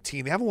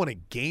 2019. They haven't won a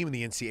game in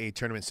the NCAA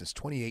tournament since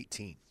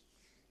 2018.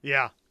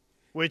 Yeah,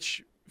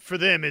 which for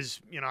them is,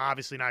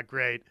 obviously not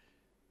great.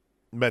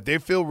 But they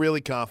feel really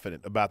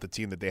confident about the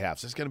team that they have.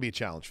 So it's going to be a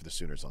challenge for the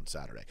Sooners on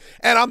Saturday.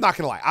 And I'm not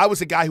going to lie. I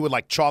was a guy who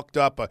would chalked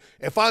up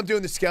if I'm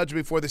doing the schedule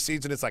before the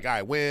season, it's like, all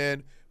right,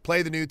 win,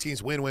 play the new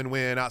teams,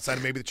 win, outside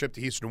of maybe the trip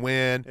to Houston,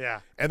 win. Yeah.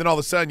 And then all of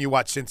a sudden you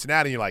watch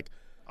Cincinnati and you're like,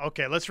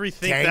 okay, let's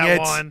rethink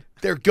one.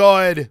 They're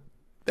good.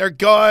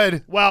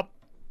 Well,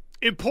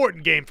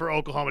 important game for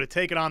Oklahoma to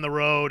take it on the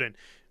road and,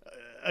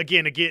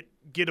 again, to get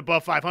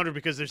above 500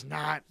 because there's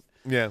not.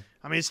 Yeah.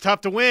 I mean, it's tough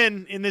to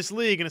win in this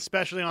league and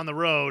especially on the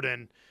road.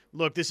 And,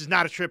 look, this is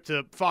not a trip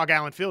to Fog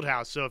Island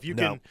Fieldhouse, so if you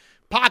can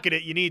pocket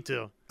it, you need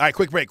to. All right,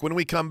 quick break. When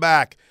we come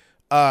back,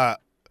 we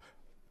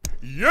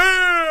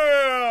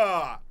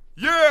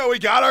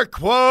got our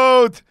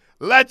quote.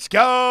 Let's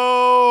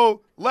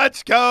go.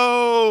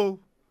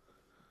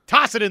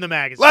 Toss it in the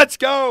magazine. Let's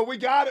go. We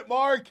got it,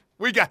 Mark.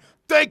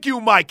 Thank you,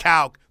 Mike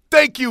Houck.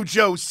 Thank you,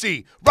 Joe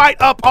C. Right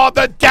up on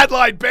the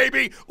deadline,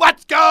 baby.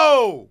 Let's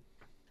go.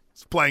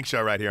 It's a Plank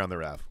Show right here on the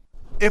Ref.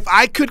 If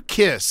I could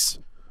kiss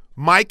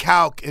Mike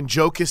Houck and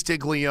Joe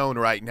Castiglione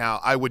right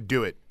now, I would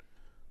do it.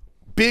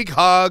 Big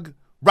hug,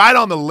 right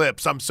on the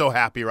lips. I'm so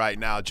happy right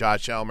now,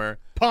 Josh Elmer.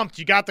 Pumped.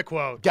 You got the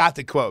quote. Got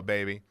the quote,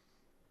 baby.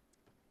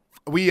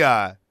 We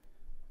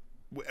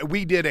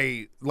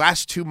did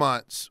last 2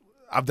 months,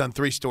 I've done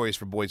 3 stories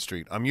for Boyd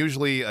Street. I'm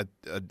usually a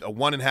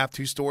 1.5,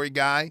 2-story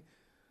guy,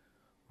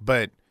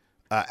 but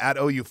at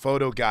OU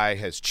Photo Guy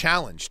has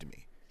challenged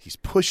me. He's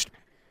pushed me.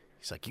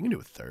 He's like, you can do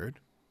a 3rd.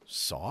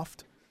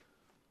 Soft.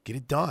 Get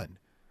it done.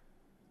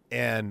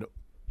 And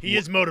he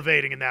is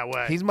motivating in that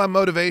way. He's my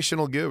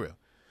motivational guru.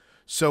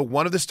 So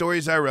one of the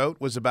stories I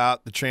wrote was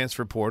about the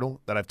transfer portal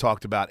that I've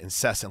talked about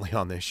incessantly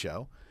on this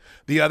show.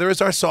 The other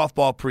is our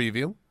softball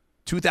preview,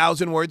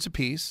 2,000 words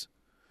apiece.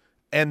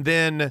 And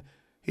then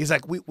he's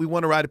like, we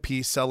want to write a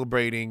piece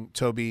celebrating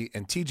Toby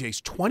and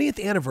TJ's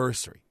 20th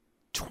anniversary.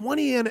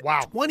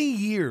 20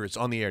 years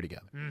on the air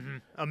together. Mm-hmm.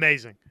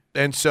 Amazing.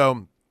 And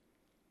so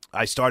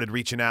I started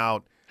reaching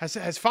out.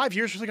 Has 5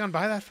 years really gone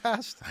by that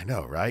fast? I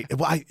know, right?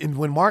 Well, and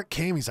when Mark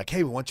came, he's like,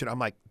 hey, we want you to. I'm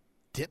like,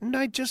 didn't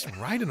I just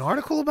write an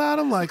article about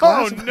him? Like,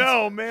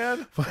 no,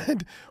 man.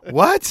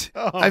 What?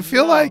 I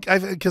feel no. like,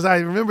 because I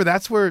remember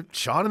that's where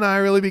Sean and I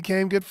really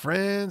became good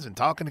friends and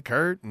talking to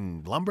Kurt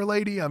and Lumber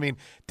Lady. I mean,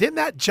 didn't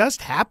that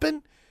just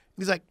happen?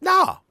 He's like,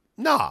 no.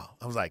 I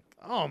was like,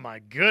 oh, my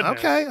goodness.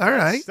 Okay, all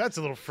right. That's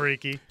a little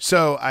freaky.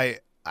 So I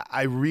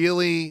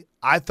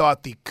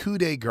thought the coup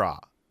de grace,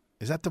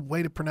 is that the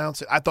way to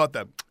pronounce it? I thought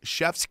the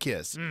chef's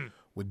kiss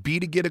would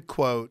be to get a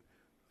quote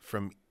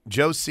from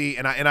Joe C.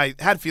 And I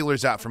had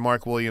feelers out for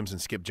Mark Williams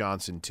and Skip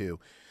Johnson too.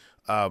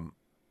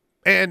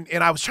 And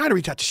I was trying to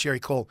reach out to Sherry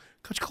Cole.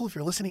 Coach Cole, if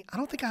you're listening, I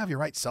don't think I have your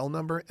right cell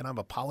number, and I'm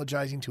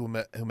apologizing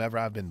to whomever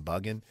I've been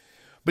bugging.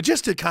 But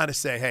just to kind of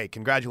say, hey,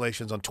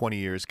 congratulations on 20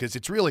 years, because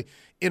it's really,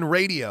 in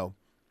radio,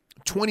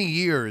 20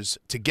 years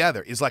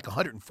together is like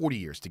 140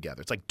 years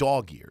together. It's like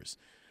dog years.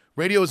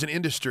 Radio is an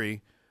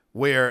industry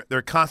where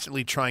they're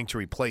constantly trying to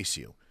replace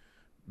you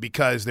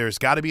because there's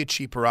got to be a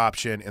cheaper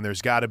option, and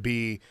there's got to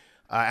be,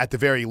 at the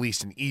very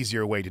least, an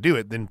easier way to do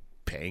it than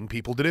paying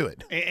people to do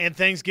it. And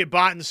things get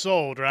bought and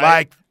sold, right?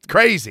 Like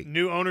crazy.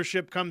 New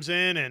ownership comes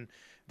in, and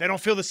they don't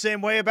feel the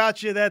same way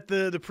about you that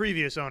the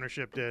previous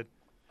ownership did.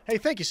 Hey,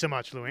 thank you so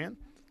much, Luann.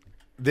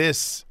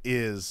 This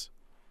is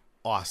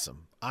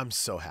awesome. I'm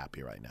so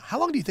happy right now. How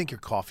long do you think your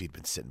coffee had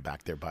been sitting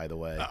back there, by the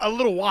way? A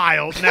little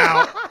while.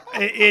 Now,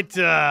 it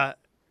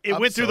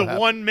went through the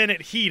 1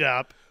 minute heat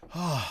up.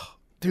 Oh,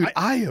 dude,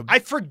 I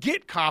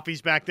forget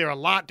coffee's back there a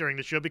lot during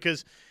the show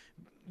because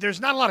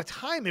there's not a lot of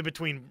time in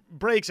between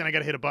breaks, and I got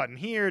to hit a button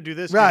here, do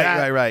this, do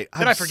that. Right.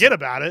 Then I forget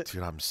about it.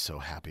 Dude, I'm so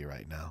happy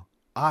right now.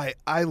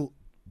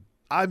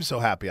 I'm so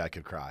happy I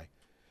could cry.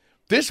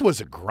 This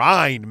was a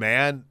grind,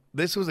 man.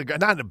 This was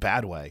not in a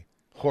bad way.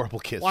 Horrible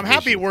kiss. Well, I'm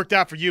happy it worked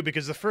out for you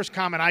because the first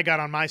comment I got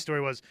on my story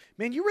was,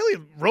 man, you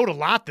really wrote a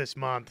lot this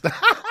month.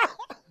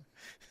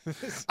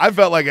 I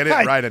felt like I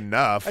didn't write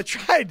enough. I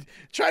tried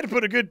to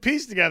put a good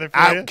piece together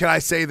for you. Can I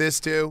say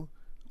this too?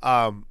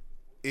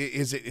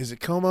 Is it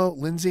Como?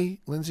 Lindsay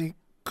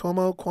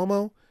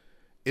Cuomo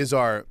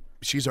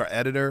she's our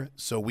editor,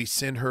 so we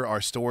send her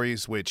our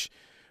stories, which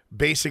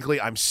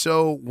basically I'm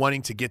so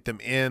wanting to get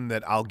them in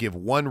that I'll give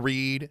one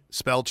read,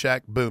 spell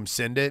check, boom,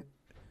 send it.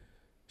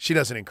 She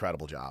does an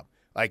incredible job.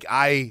 Like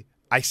I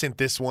sent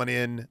this one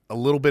in a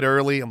little bit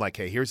early. I'm like,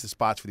 hey, here's the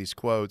spots for these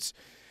quotes.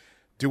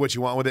 Do what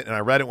you want with it. And I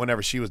read it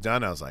whenever she was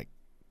done. I was like,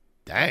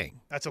 dang.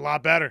 That's a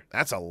lot better.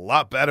 That's a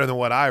lot better than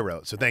what I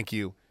wrote. So thank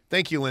you.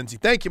 Thank you, Lindsay.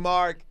 Thank you,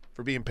 Mark,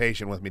 for being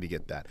patient with me to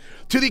get that.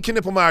 To the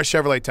Knippelmeyer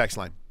Chevrolet text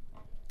line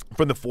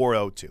from the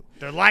 402.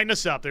 They're lighting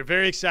us up. They're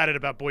very excited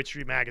about Boyd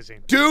Street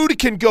Magazine. Dude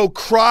can go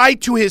cry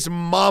to his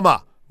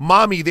mama.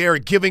 Mommy there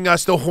giving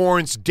us the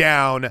horns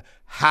down.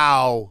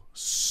 How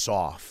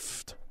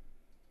soft.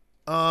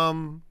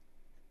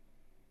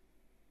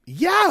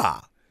 Yeah.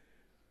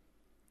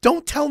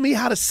 Don't tell me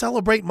how to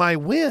celebrate my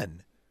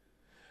win.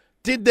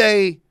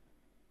 Do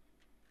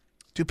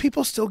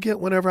people still get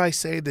whenever I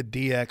say the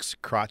DX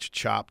crotch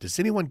chop? Does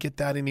anyone get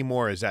that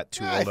anymore? Or is that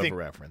too old of a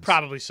reference?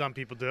 Probably some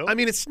people do. I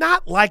mean, it's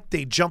not like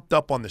they jumped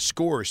up on the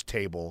scorer's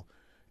table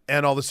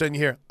and all of a sudden you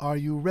hear, are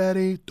you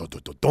ready? Dun,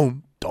 dun, dun,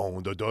 dun,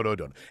 dun, dun, dun, dun,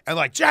 dun. And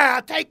like,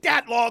 yeah, take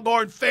that,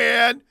 Longhorn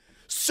fan.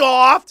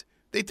 Soft.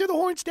 They threw the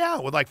horns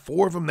down with like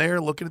four of them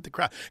there looking at the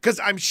crowd. Because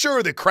I'm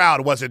sure the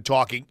crowd wasn't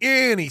talking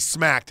any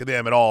smack to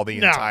them at all the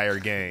entire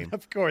game.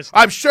 Of course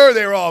not. I'm sure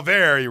they were all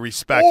very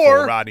respectful,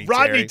 or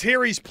Rodney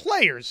Terry's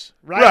players,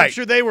 right? I'm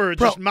sure they were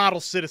just model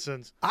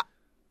citizens.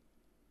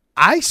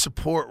 I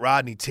support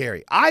Rodney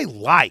Terry. I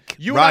like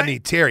Rodney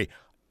Terry.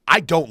 I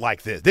don't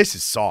like this. This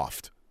is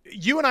soft.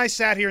 You and I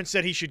sat here and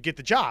said he should get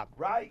the job.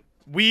 Right.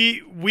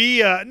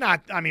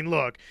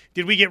 Look,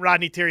 did we get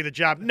Rodney Terry the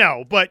job?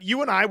 No, but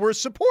you and I were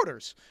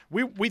supporters.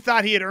 We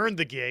thought he had earned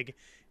the gig,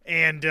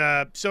 and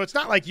so it's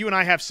not like you and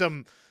I have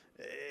some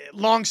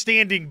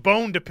long-standing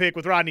bone to pick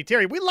with Rodney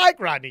Terry. We like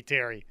Rodney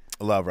Terry.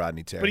 I love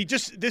Rodney Terry.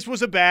 But this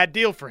was a bad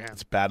deal for him.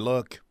 It's a bad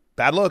look.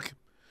 Bad look.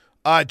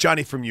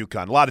 Johnny from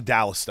UConn. A lot of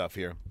Dallas stuff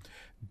here.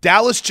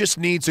 Dallas just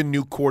needs a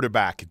new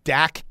quarterback.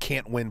 Dak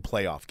can't win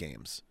playoff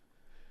games.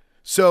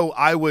 So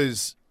I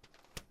was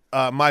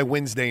my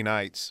Wednesday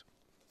nights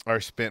are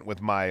spent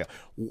with my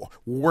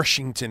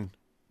Washington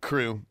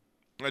crew,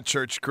 a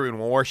church crew in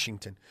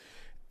Washington.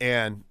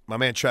 And my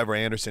man Trevor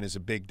Anderson is a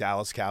big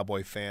Dallas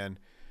Cowboy fan.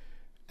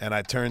 And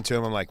I turned to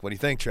him, I'm like, what do you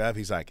think, Trev?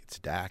 He's like, it's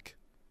Dak.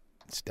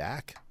 It's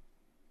Dak.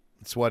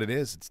 It's what it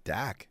is. It's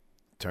Dak.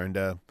 I turned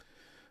to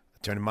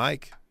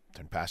Mike,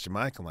 turned Pastor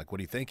Mike. I'm like, what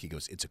do you think? He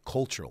goes, it's a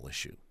cultural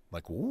issue. I'm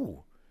like,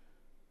 ooh.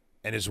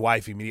 And his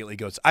wife immediately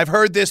goes, I've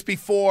heard this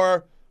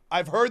before.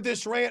 I've heard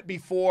this rant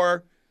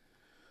before.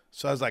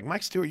 So I was like,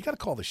 Mike Stewart, you got to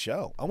call the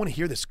show. I want to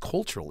hear this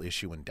cultural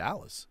issue in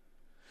Dallas.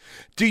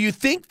 Do you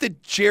think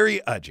that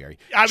Jerry? I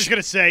was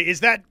going to say, is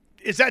that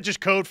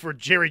just code for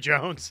Jerry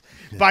Jones?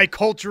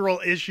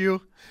 Bicultural issue?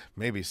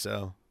 Maybe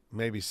so.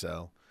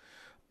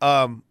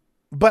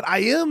 But I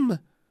am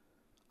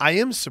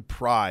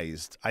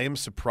surprised. I am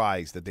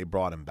surprised that they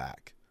brought him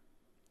back.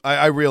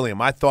 I really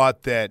am. I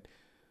thought that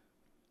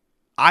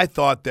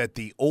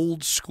the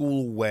old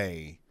school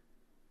way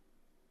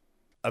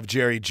of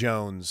Jerry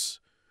Jones,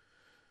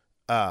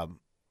 or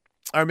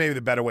maybe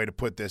the better way to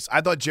put this,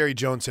 I thought Jerry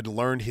Jones had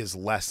learned his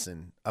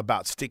lesson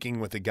about sticking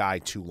with a guy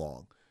too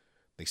long.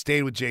 They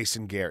stayed with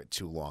Jason Garrett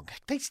too long.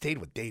 They stayed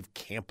with Dave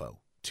Campo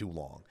too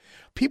long.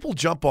 People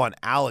jump on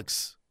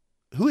Alex.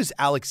 Who is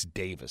Alex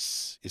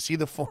Davis? Is he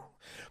the full?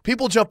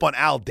 People jump on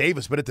Al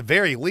Davis, but at the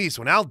very least,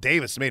 when Al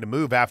Davis made a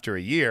move after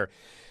a year,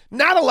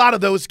 not a lot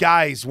of those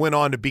guys went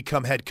on to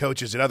become head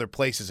coaches at other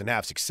places and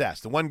have success.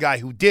 The one guy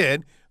who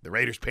did, the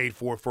Raiders paid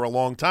for a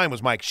long time,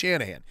 was Mike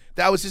Shanahan.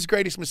 That was his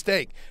greatest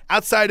mistake.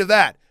 Outside of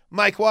that,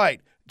 Mike White,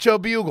 Joe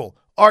Bugle,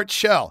 Art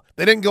Shell.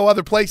 They didn't go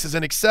other places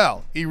and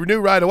excel. He knew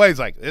right away. He's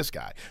like, this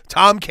guy.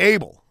 Tom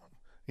Cable.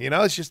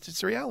 It's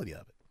the reality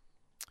of it.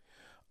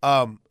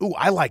 I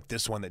like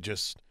this one that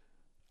just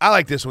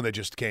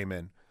came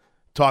in.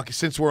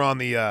 Since we're on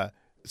the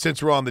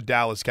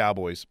Dallas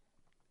Cowboys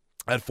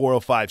at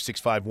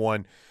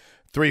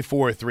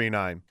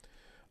 405-651-3439.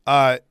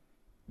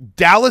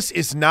 Dallas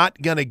is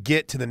not going to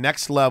get to the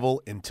next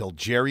level until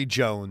Jerry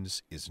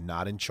Jones is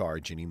not in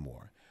charge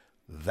anymore.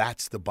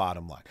 That's the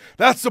bottom line.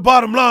 That's the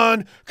bottom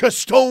line because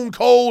Stone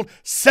Cold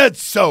said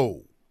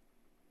so.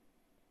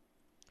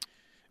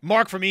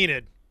 Mark from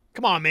Enid.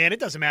 Come on, man. It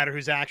doesn't matter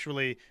who's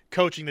actually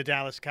coaching the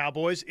Dallas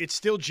Cowboys. It's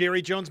still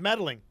Jerry Jones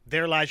meddling.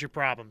 There lies your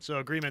problem. So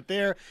agreement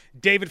there.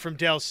 David from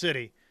Del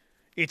City.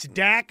 It's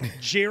Dak,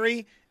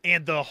 Jerry,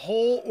 and the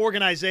whole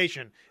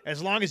organization.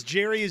 As long as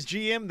Jerry is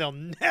GM, they'll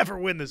never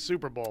win the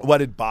Super Bowl. What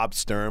did Bob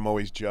Sturm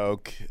always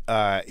joke?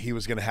 He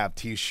was going to have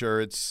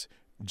T-shirts.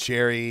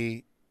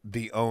 Jerry,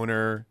 the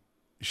owner,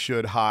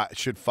 should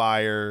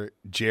fire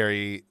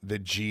Jerry, the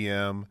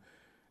GM.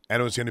 And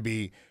it was going to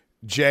be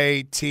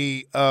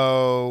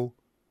JTOG,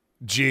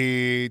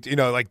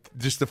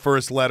 just the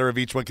first letter of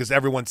each one because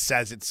everyone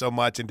says it so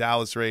much in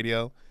Dallas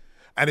radio.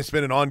 And it's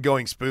been an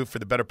ongoing spoof for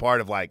the better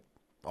part of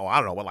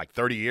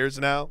 30 years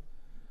now?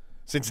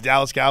 Since the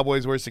Dallas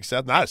Cowboys were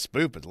successful. Not a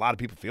spoof, but a lot of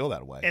people feel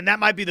that way. And that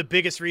might be the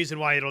biggest reason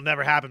why it'll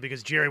never happen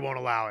because Jerry won't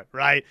allow it,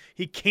 right?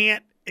 He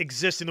can't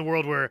exist in the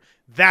world where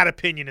that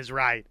opinion is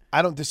right.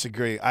 I don't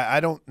disagree. I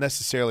don't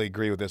necessarily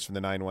agree with this from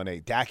the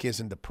 918. Dak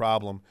isn't the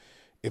problem.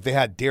 If they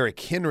had Derrick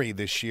Henry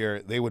this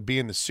year, they would be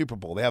in the Super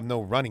Bowl. They have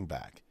no running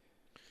back.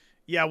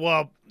 Yeah,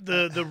 well,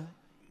 the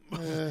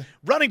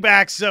running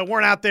backs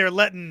weren't out there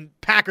letting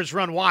Packers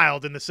run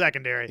wild in the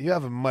secondary. You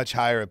have a much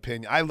higher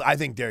opinion. I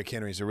think Derrick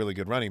Henry is a really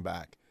good running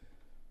back,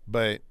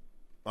 but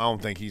I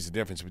don't think he's the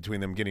difference between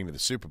them getting to the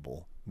Super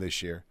Bowl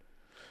this year.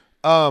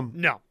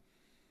 No.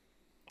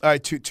 All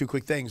right, two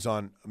quick things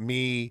on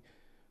me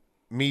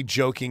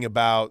joking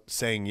about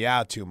saying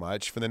yeah too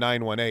much for the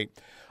 918.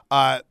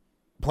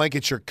 Plank,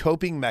 it's your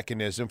coping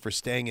mechanism for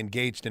staying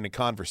engaged in a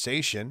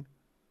conversation.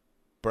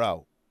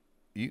 Bro,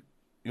 you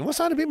want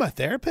someone to be my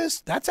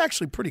therapist? That's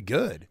actually pretty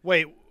good.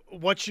 Wait,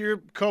 what's your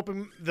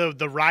coping,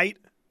 the right?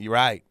 You're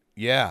right.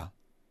 Yeah.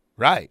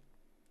 Right.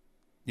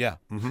 Yeah.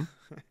 Mm-hmm.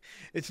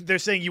 They're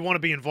saying you want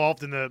to be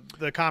involved in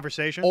the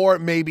conversation? Or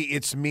maybe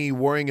it's me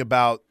worrying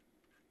about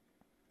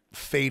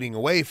fading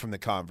away from the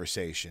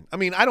conversation. I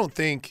mean, I don't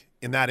think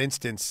in that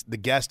instance the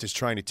guest is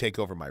trying to take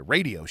over my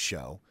radio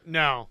show.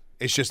 No.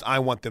 It's just I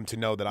want them to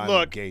know that I'm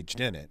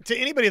engaged in it. To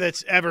anybody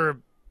that's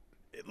ever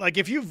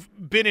if you've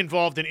been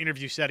involved in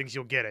interview settings,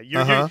 you'll get it.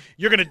 You're gonna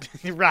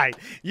right.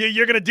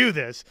 You're gonna do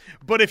this.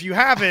 But if you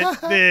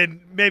haven't,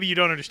 then maybe you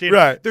don't understand.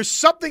 Right. There's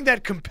something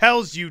that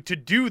compels you to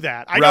do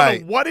that. I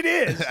don't know what it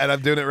is. And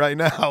I'm doing it right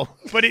now.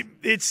 But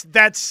it's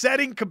that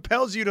setting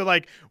compels you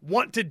to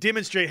want to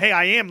demonstrate, hey,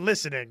 I am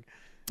listening.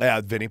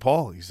 Yeah, Vinny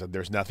Paul, he said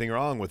there's nothing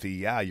wrong with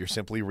you're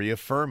simply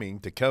reaffirming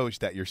to coach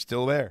that you're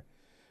still there.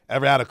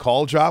 Ever had a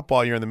call drop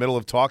while you're in the middle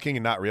of talking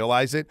and not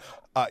realize it?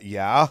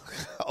 Yeah,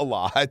 a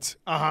lot.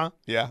 Uh-huh.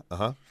 Yeah,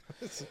 uh-huh.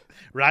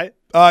 Right?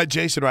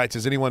 Jason writes,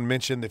 has anyone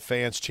mentioned that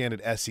fans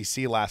chanted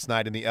SEC last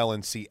night in the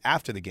LNC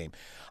after the game?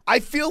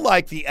 I feel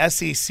like the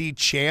SEC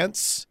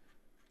chants,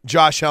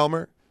 Josh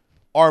Helmer,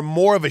 are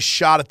more of a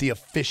shot at the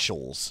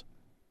officials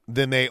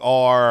than they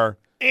are.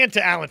 And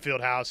to Allen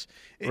Fieldhouse.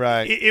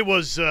 Right. It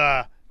was,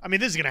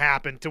 this is going to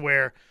happen to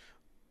where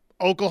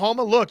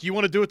Oklahoma, look, you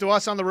want to do it to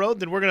us on the road,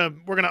 then we're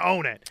gonna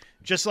own it.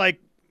 Just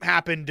like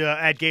happened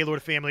at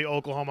Gaylord Family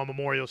Oklahoma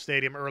Memorial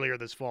Stadium earlier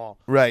this fall.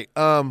 Right.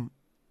 I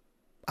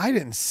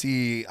didn't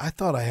see. I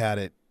thought I had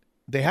it.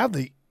 They have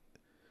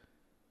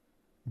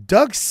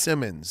Doug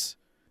Simmons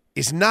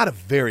is not a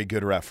very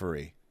good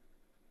referee.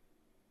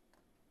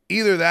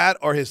 Either that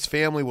or his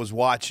family was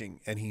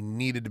watching and he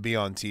needed to be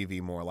on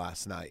TV more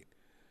last night.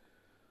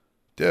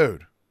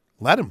 Dude,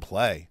 let him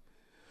play.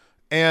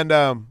 And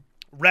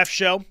ref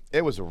show.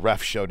 It was a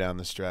ref show down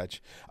the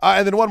stretch.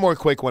 And then one more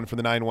quick one for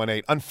the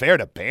 918. Unfair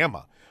to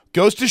Bama.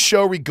 Goes to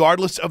show,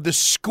 regardless of the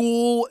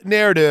school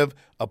narrative,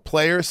 a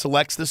player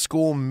selects the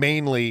school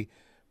mainly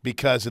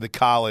because of the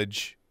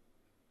college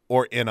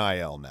or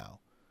NIL now.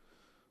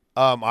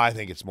 I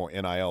think it's more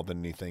NIL than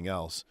anything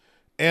else.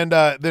 And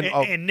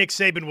Nick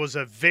Saban was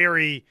a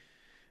very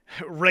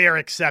rare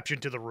exception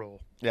to the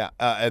rule. Yeah,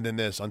 and then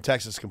this, on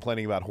Texas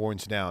complaining about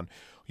horns down.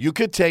 You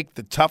could take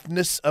the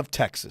toughness of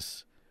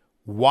Texas,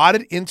 wad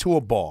it into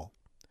a ball,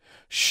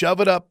 shove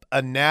it up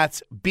a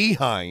gnat's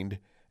behind,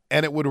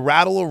 and it would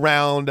rattle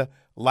around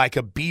like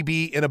a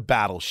BB in a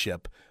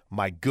battleship.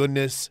 My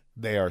goodness,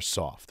 they are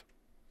soft.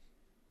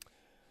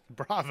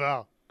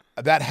 Bravo.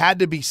 That had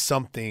to be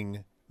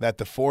something that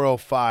the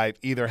 405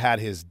 either had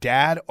his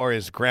dad or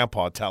his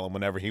grandpa tell him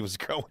whenever he was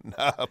growing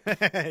up.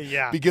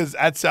 Yeah. Because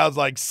that sounds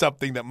like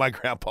something that my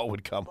grandpa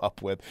would come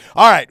up with.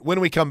 All right, when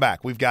we come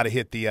back, we've got to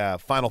hit the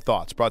final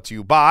thoughts brought to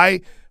you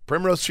by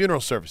Primrose Funeral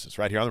Services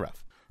right here on the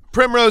Ref.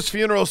 Primrose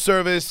Funeral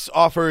Service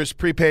offers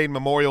prepaid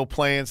memorial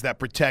plans that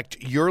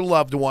protect your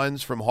loved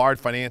ones from hard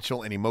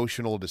financial and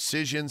emotional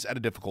decisions at a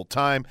difficult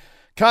time.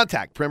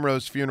 Contact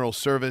Primrose Funeral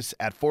Service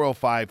at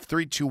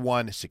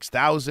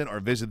 405-321-6000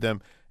 or visit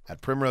them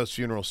at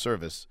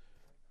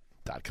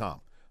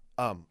primrosefuneralservice.com.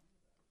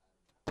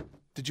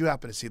 Did you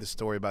happen to see the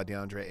story about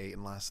DeAndre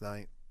Ayton last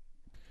night?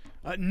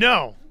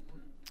 No.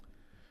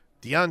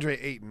 DeAndre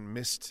Ayton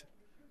missed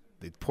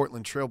the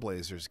Portland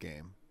Trailblazers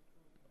game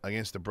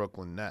against the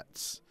Brooklyn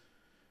Nets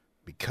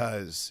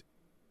because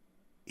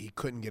he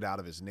couldn't get out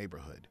of his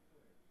neighborhood.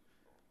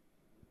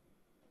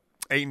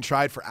 Ayton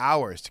tried for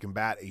hours to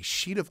combat a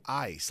sheet of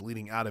ice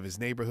leading out of his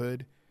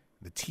neighborhood.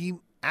 The team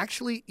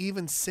actually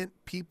even sent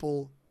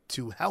people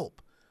to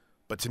help,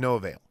 but to no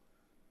avail.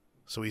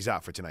 So he's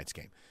out for tonight's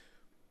game,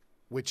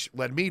 which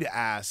led me to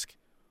ask,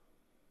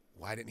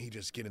 why didn't he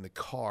just get in the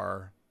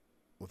car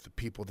with the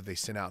people that they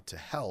sent out to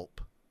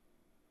help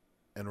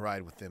and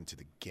ride with them to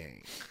the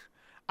game?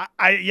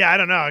 I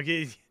don't know.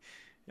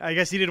 I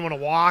guess he didn't want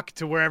to walk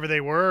to wherever they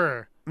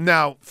were.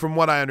 Now, from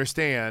what I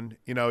understand,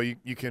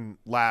 you can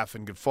laugh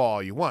and guffaw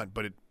all you want,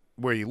 but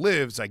where he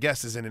lives, I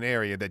guess, is in an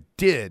area that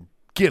did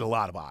get a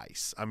lot of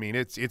ice. I mean,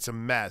 it's a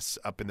mess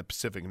up in the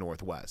Pacific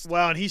Northwest.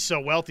 Well, and he's so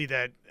wealthy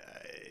that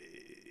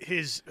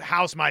his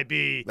house might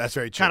be that's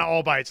very true. Kind of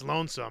all by its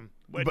lonesome.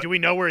 But do we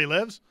know where he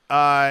lives?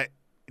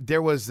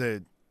 There was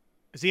Is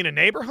he in a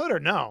neighborhood or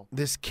no?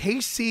 This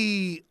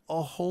Casey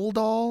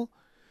Holdall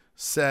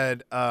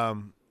said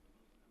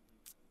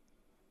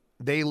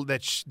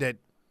that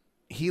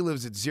he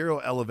lives at zero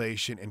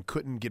elevation and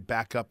couldn't get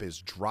back up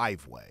his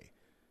driveway.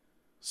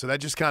 So that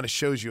just kind of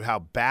shows you how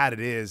bad it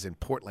is in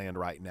Portland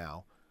right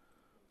now.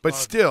 But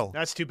still.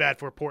 That's too bad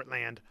for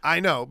Portland. I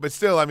know, but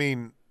still, I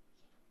mean,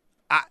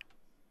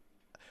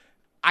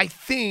 I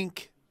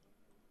think,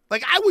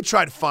 I would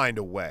try to find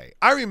a way.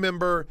 I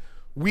remember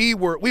we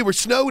were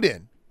snowed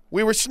in.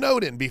 We were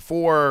snowed in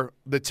before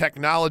the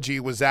technology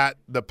was at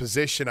the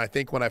position, I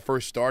think, when I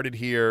first started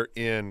here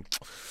in,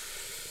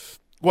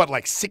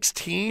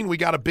 16? We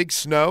got a big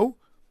snow,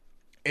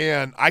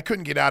 and I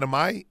couldn't get out of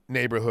my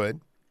neighborhood.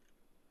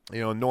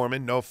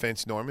 Norman, no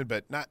offense, Norman,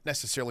 but not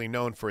necessarily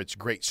known for its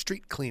great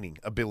street cleaning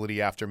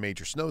ability after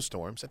major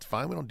snowstorms. That's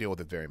fine. We don't deal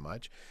with it very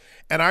much.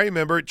 And I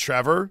remember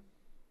Trevor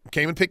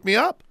came and picked me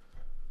up.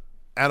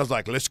 And I was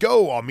like, let's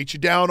go. I'll meet you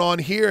down on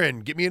here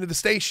and get me into the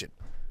station.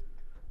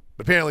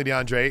 But apparently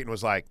DeAndre Ayton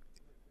was like,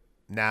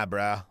 nah,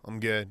 bruh, I'm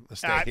good. Let's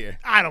stay here.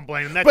 I don't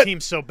blame him. That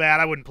team's so bad,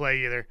 I wouldn't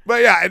play either.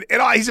 But, yeah,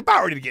 and he's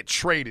about ready to get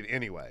traded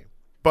anyway.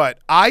 But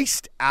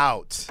iced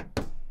out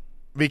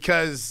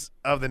because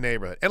of the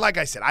neighborhood. And like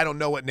I said, I don't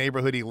know what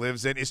neighborhood he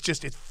lives in. It's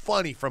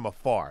funny from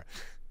afar.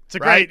 It's a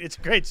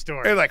great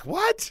story. They're like,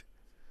 what?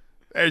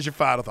 There's your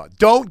final thought.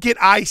 Don't get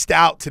iced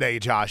out today,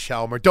 Josh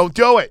Helmer. Don't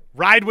do it.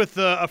 Ride with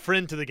a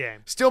friend to the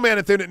game. Stillman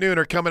and Thune at noon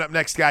are coming up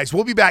next, guys.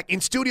 We'll be back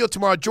in studio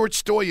tomorrow.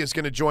 George Stoya is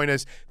going to join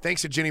us.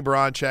 Thanks to Jenny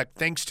Baranchek.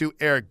 Thanks to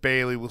Eric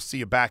Bailey. We'll see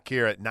you back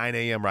here at 9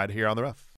 a.m. right here on The Ref.